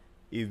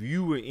 if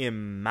you were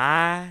in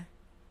my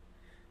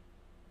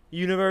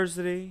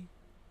university,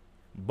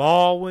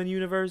 Baldwin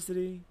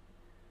University,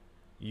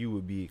 you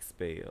would be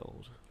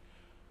expelled.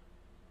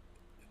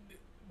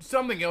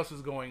 Something else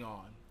is going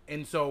on.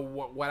 And so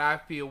what I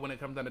feel when it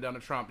comes down to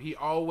Donald Trump,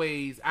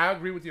 I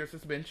agree with your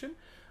suspension,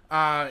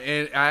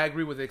 and I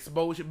agree with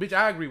exposure. Bitch,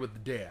 I agree with the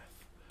death.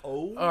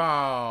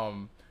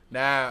 Oh.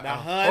 Now,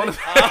 honey.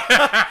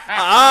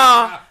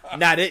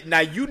 Now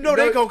you know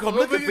they're gonna come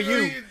looking for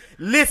you.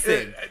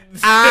 Listen,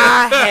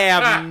 I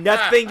have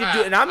nothing to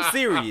do, and I'm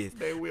serious.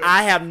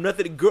 I have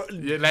nothing to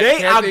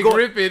they are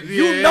going.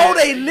 You know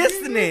they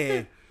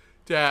listening.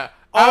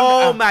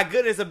 Oh my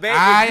goodness, a bad.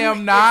 I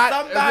am not.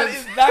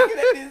 Somebody's knocking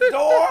at this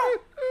door.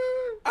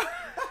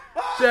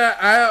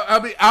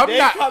 I'm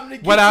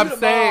not. What I'm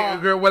saying,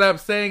 girl. What I'm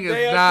saying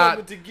is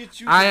not.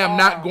 I am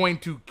not going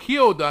to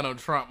kill Donald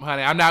Trump,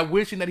 honey. I'm not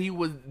wishing that he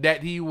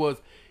was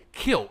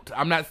killed.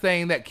 I'm not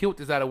saying that killed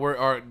is out of word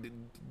or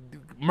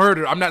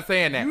murder. I'm not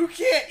saying that. You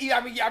can't.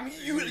 I mean,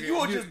 you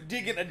are just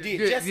digging a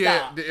ditch. Just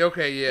stop.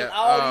 Okay, yeah. With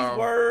all these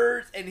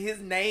words and his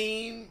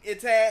name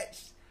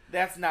attached.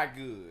 That's not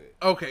good.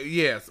 Okay,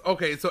 yes.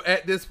 Okay, so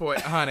at this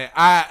point, honey,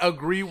 I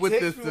agree with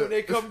this. When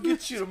they come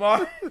get you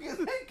tomorrow. They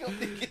come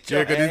to get you.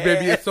 Yeah, because this may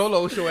be a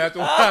solo show after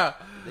a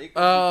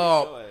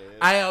while.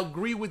 I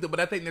agree with it, but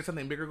I think there's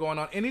something bigger going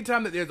on.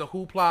 Anytime that there's a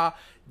hoopla,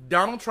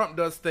 Donald Trump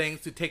does things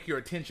to take your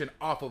attention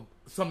off of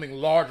something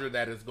larger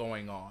that is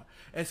going on.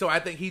 And so I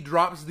think he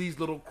drops these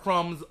little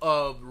crumbs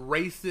of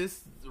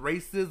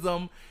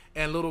racism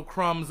and little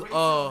crumbs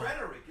of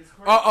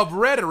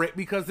rhetoric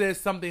because there's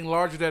something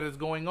larger that is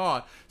going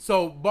on.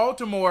 So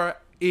Baltimore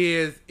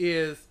is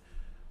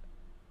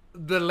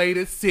the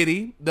latest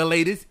city, the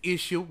latest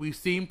issue. We've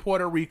seen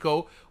Puerto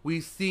Rico.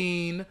 We've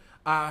seen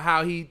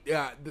how he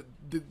said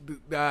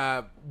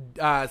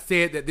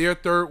that they're a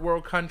third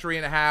world country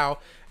and how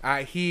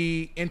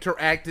he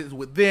interacted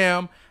with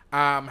them.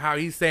 How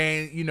he's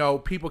saying,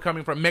 people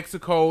coming from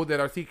Mexico that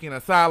are seeking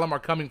asylum are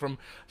coming from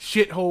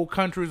shithole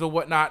countries or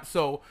whatnot.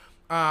 So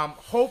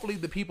hopefully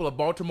the people of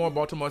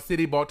Baltimore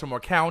City, Baltimore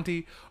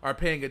County are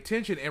paying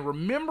attention and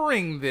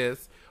remembering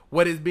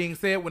what is being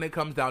said when it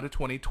comes down to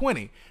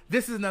 2020.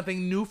 This is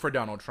nothing new for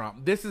Donald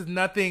Trump. This is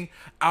nothing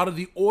out of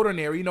the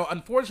ordinary.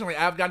 Unfortunately,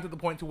 I've gotten to the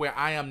point to where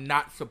I am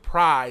not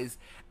surprised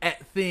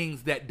at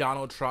things that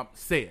Donald Trump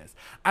says.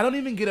 I don't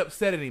even get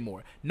upset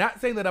anymore.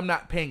 Not saying that I'm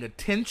not paying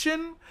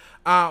attention.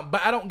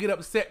 But I don't get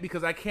upset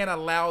because I can't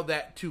allow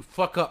that to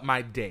fuck up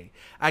my day.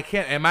 I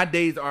can't, and my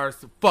days are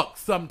fucked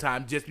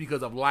sometimes just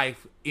because of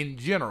life in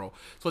general.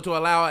 So to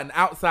allow an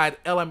outside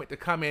element to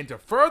come in to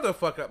further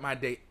fuck up my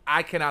day,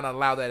 I cannot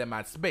allow that in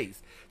my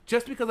space.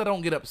 Just because I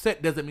don't get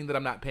upset doesn't mean that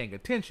I'm not paying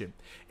attention.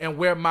 And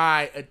where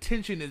my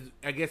attention is,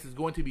 I guess, is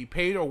going to be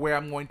paid, or where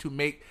I'm going to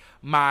make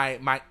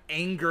my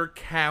anger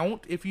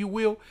count, if you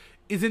will,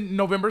 is in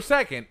November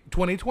 2nd,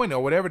 2020,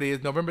 or whatever it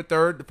is, November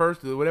 3rd, the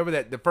first, whatever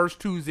that, the first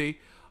Tuesday,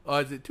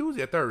 is it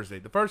Tuesday or Thursday?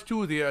 The first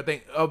Tuesday, I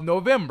think, of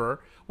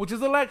November, which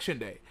is Election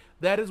Day.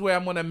 That is where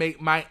I'm going to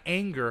make my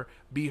anger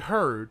be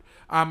heard.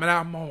 And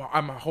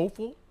I'm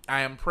hopeful,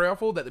 I am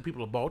prayerful that the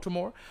people of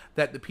Baltimore,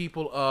 that the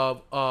people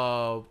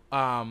of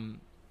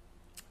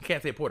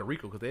can't say Puerto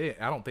Rico because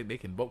I don't think they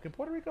can vote. Can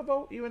Puerto Rico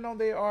vote even though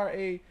they are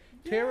a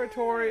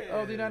territory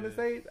of the United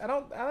States? I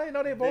didn't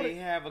know they voted. They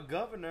have a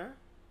governor.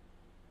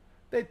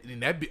 That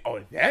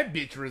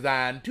bitch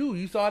resigned too.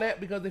 You saw that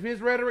because of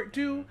his rhetoric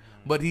too.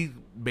 Mm-hmm. But he's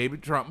baby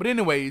Trump. But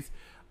anyways,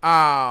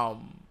 I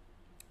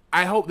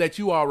hope that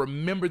you all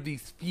remember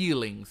these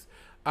feelings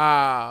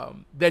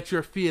that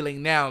you're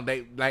feeling now.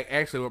 They like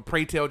actually what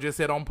Praytel just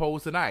said on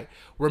Pose tonight.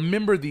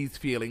 Remember these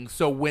feelings.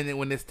 So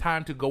when it's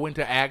time to go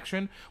into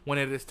action, when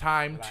it is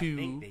time to. I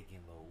think they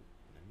can vote.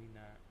 Let me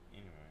not.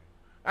 Anyway.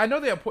 I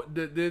know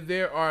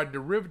there are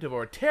derivative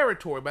or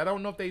territory, but I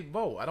don't know if they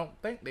vote. I don't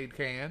think they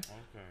can. Okay.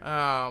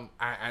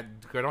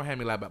 Girl, don't have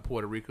me lie about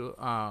Puerto Rico.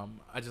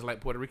 I just like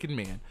Puerto Rican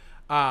men.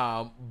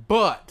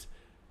 But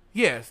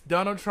yes,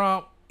 Donald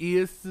Trump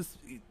he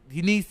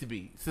needs to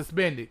be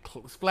suspended,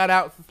 flat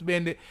out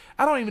suspended.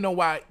 I don't even know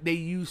why they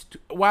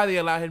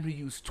allowed him to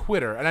use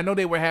Twitter. And I know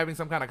they were having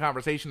some kind of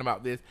conversation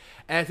about this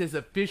as his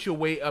official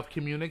way of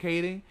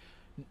communicating.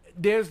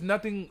 There's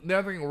nothing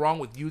wrong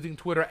with using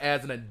Twitter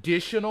as an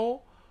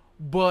additional,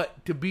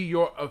 but to be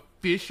your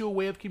official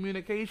way of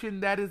communication,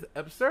 that is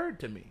absurd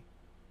to me.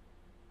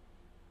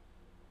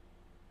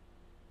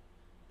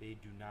 They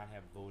do not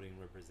have voting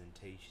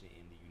representation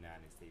in the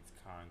United States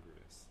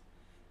Congress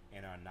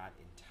and are not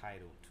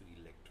entitled to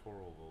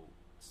electoral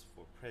votes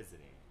for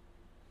president.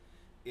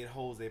 It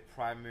holds a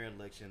primary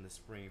election in the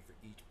spring for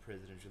each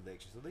presidential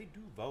election. So they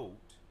do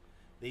vote.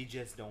 They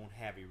just don't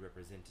have a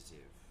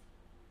representative.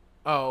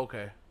 Oh,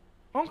 okay.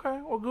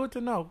 Okay, well, good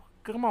to know.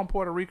 Come on,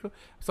 Puerto Rico.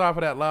 Sorry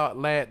for that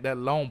that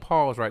long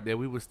pause right there.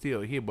 We were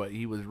still here, but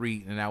he was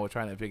reading, and I was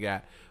trying to figure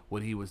out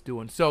what he was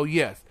doing. So,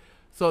 yes.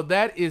 So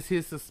that is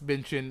his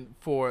suspension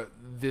for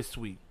this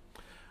week.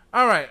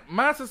 All right,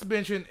 my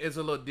suspension is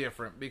a little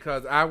different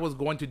because I was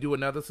going to do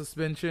another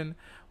suspension,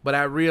 but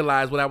I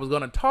realized what I was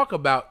going to talk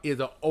about is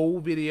an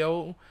old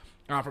video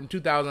from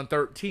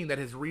 2013 that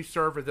has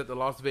resurfaced at the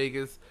Las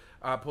Vegas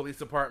Police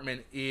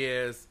Department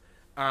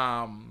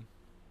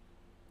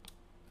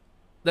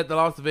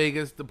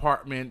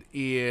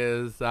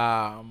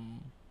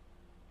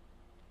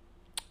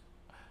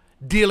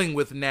dealing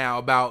with now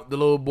about the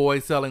little boy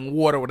selling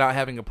water without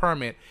having a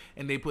permit,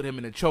 and they put him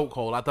in a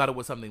chokehold. I thought it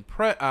was something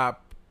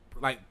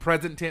like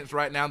present tense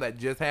right now that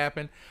just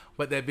happened,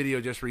 but that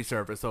video just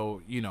resurfaced,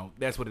 so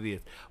that's what it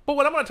is. But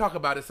what I'm going to talk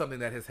about is something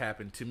that has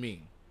happened to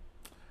me.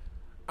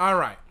 All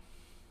right,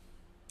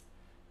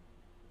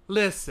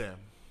 listen.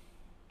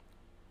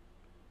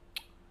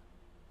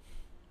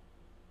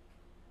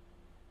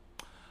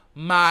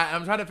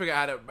 I'm trying to figure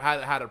out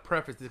how to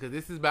preface this because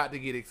this is about to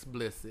get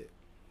explicit,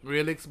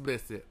 real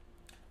explicit.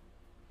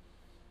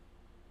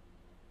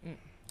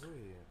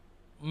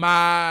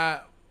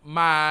 My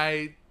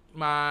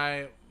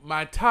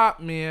top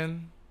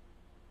men,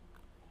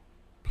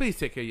 please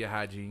take care of your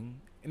hygiene.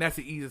 And that's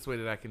the easiest way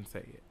that I can say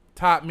it.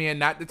 Top men,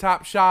 not the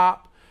top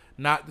shop,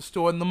 not the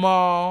store in the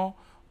mall,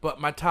 but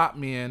my top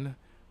men,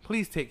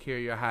 please take care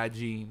of your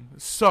hygiene.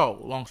 So,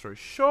 long story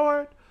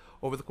short,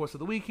 over the course of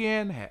the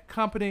weekend, had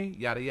company,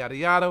 yada, yada,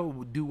 yada,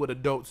 do what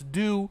adults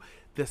do,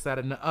 this, that,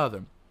 and the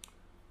other.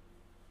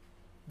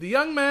 The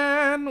young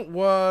man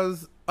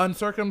was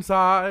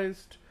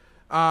uncircumcised,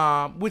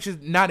 which is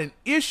not an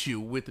issue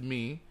with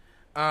me,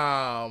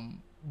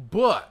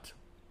 but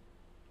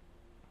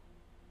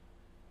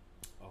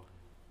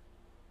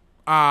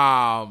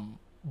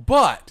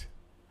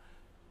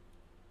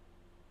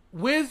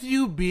with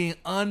you being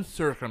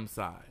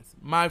uncircumcised,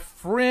 my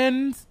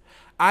friends,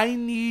 I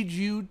need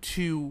you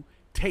to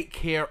take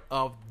care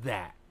of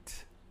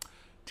that.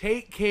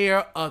 Take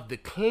care of the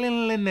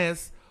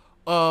cleanliness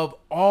of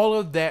all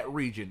of that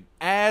region.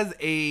 As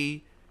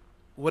a,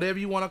 whatever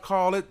you want to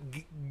call it,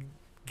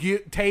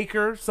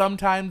 taker,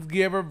 sometimes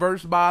giver,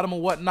 verse bottom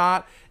or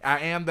whatnot, I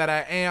am that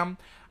I am.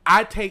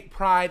 I take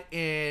pride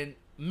in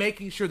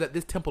making sure that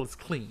this temple is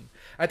clean.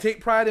 I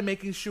take pride in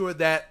making sure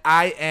that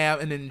I am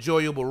an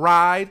enjoyable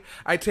ride.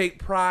 I take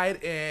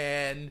pride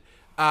in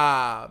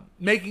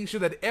making sure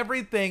that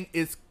everything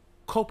is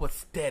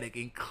copacetic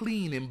and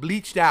clean and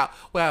bleached out.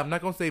 Well, I'm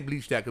not gonna say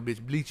bleached out because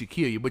bleach will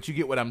kill you, but you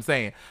get what I'm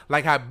saying.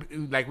 Like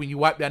when you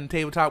wipe down the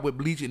tabletop with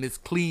bleach and it's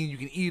clean, you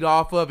can eat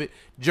off of it.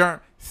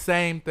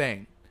 Same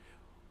thing.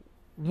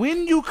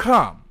 When you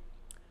come,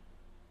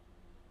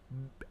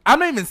 I'm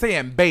not even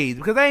saying bathe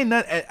because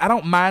I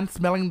don't mind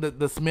smelling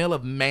the smell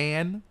of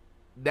man.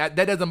 That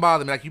doesn't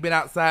bother me. Like you've been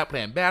outside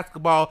playing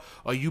basketball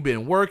or you've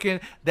been working.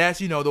 That's,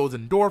 those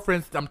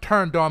endorphins. I'm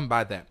turned on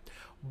by that.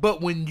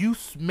 But when you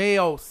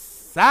smell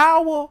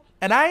sour,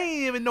 and I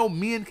ain't even know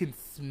men can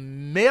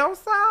smell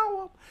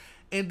sour,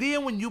 and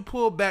then when you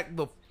pull back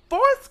the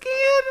foreskin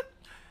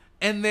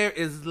and there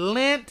is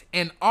lint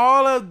and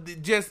all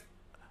of just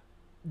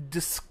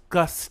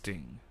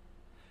disgusting.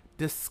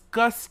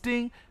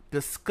 Disgusting.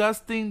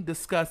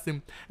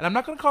 And I'm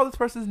not going to call this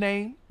person's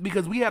name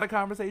because we had a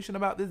conversation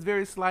about this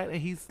very slight,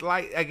 and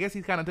I guess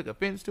he kind of took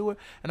offense to it,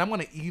 and I'm going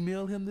to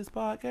email him this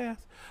podcast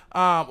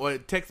or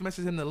text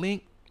message him the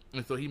link,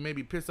 and so he may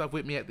be pissed off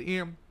with me at the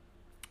end.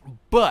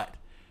 But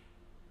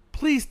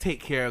please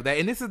take care of that.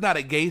 And this is not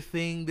a gay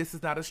thing. This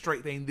is not a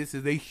straight thing. This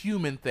is a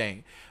human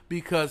thing,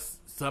 because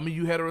some of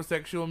you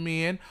heterosexual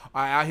men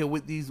are out here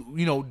with these,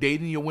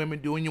 dating your women,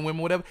 doing your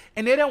women, whatever,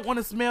 and they don't want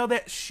to smell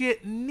that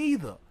shit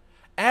neither.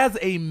 As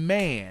a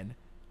man,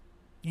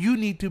 you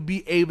need to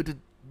be able to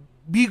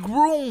be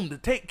groomed, to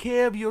take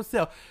care of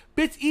yourself.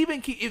 Bitch,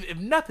 even if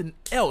nothing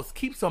else,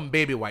 keep some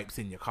baby wipes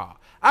in your car.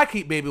 I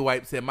keep baby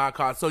wipes in my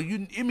car. So at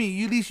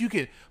least you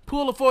can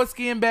pull the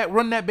foreskin back,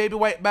 run that baby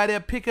wipe by there,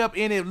 pick up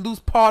any loose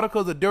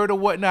particles of dirt or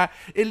whatnot.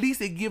 At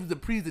least it gives the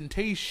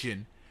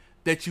presentation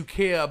that you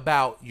care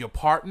about your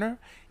partner,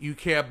 you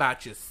care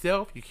about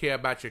yourself, you care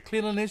about your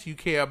cleanliness, you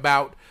care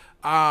about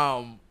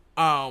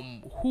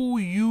who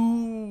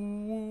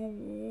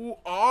you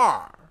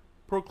are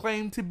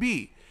proclaimed to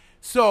be.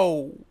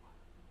 So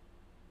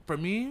for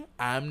me,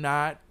 I'm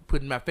not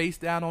putting my face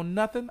down on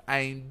nothing. I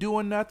ain't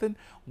doing nothing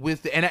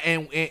with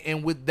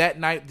and with that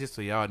night. Just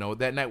so y'all know,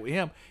 that night with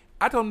him,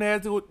 I told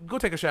him to go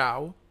take a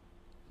shower,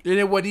 and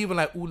it wasn't even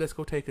like, "Ooh, let's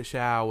go take a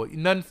shower."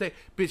 Nothing to say,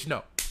 bitch.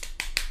 No,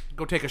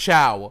 go take a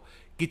shower,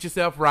 get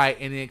yourself right,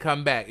 and then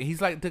come back. And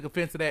he's like, took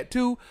offense to that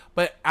too,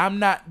 but I'm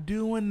not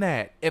doing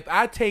that. If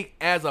I take,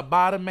 as a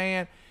bottom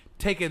man,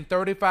 taking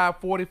 35,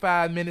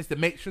 45 minutes to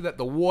make sure that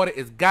the water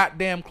is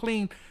goddamn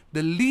clean,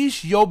 the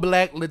least your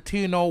black,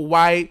 Latino,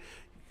 white,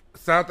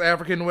 South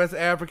African, West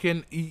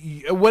African,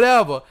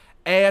 whatever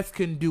ass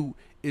can do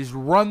is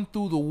run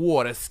through the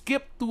water,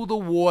 skip through the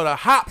water,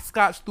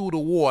 hopscotch through the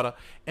water,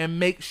 and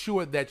make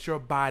sure that your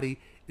body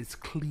is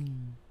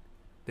clean,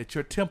 that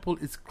your temple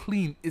is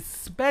clean,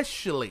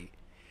 especially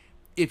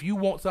if you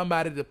want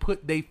somebody to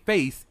put their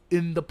face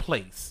in the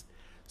place.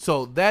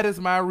 So that is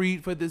my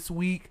read for this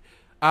week.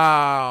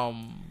 That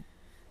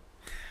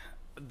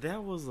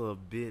was a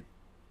bit,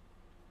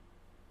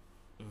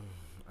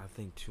 I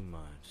think, too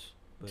much.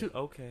 But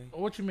okay.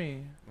 What you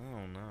mean? I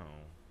don't know.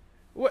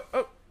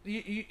 What?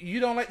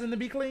 You don't like them to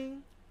be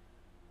clean?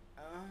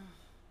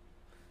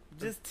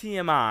 Just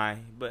TMI.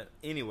 But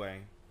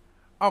anyway.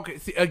 Okay.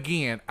 See,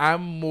 again,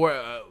 I'm more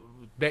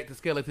back to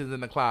skeletons in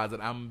the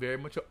closet. I'm very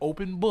much an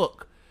open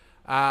book.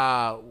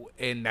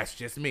 And that's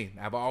just me.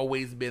 I've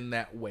always been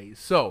that way.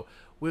 So,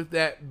 with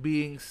that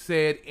being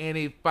said,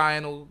 any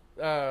final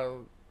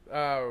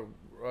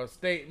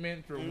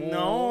statements or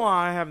No,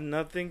 I have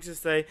nothing to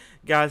say.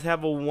 Guys,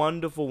 have a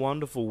wonderful,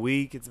 wonderful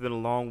week. It's been a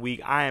long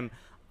week. I am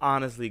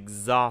honestly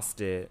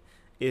exhausted.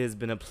 It has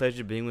been a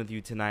pleasure being with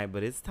you tonight,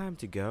 but it's time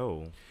to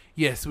go.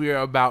 Yes, we are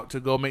about to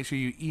go. Make sure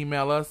you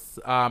email us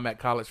at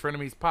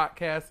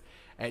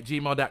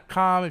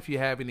collegefrenemies@gmail.com. If you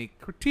have any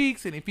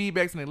critiques, any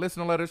feedbacks, any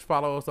listener letters,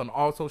 follow us on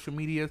all social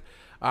medias.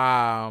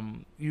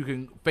 You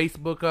can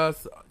Facebook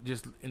us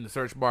just in the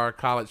search bar,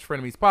 College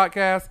Frenemies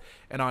Podcast,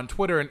 and on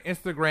Twitter and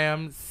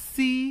Instagram,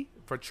 C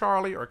for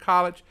Charlie or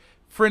College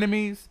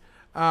Frenemies.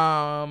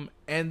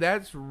 And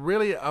that's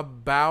really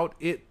about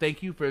it.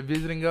 Thank you for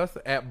visiting us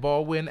at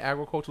Baldwin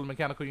Agricultural and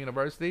Mechanical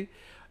University.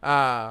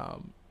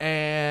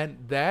 And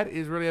that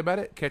is really about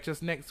it. Catch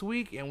us next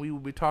week, and we will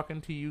be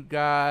talking to you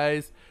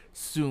guys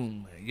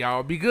soon.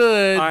 Y'all be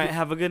good. All right,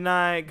 have a good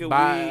night. Good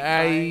Bye. week.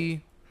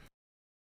 Bye.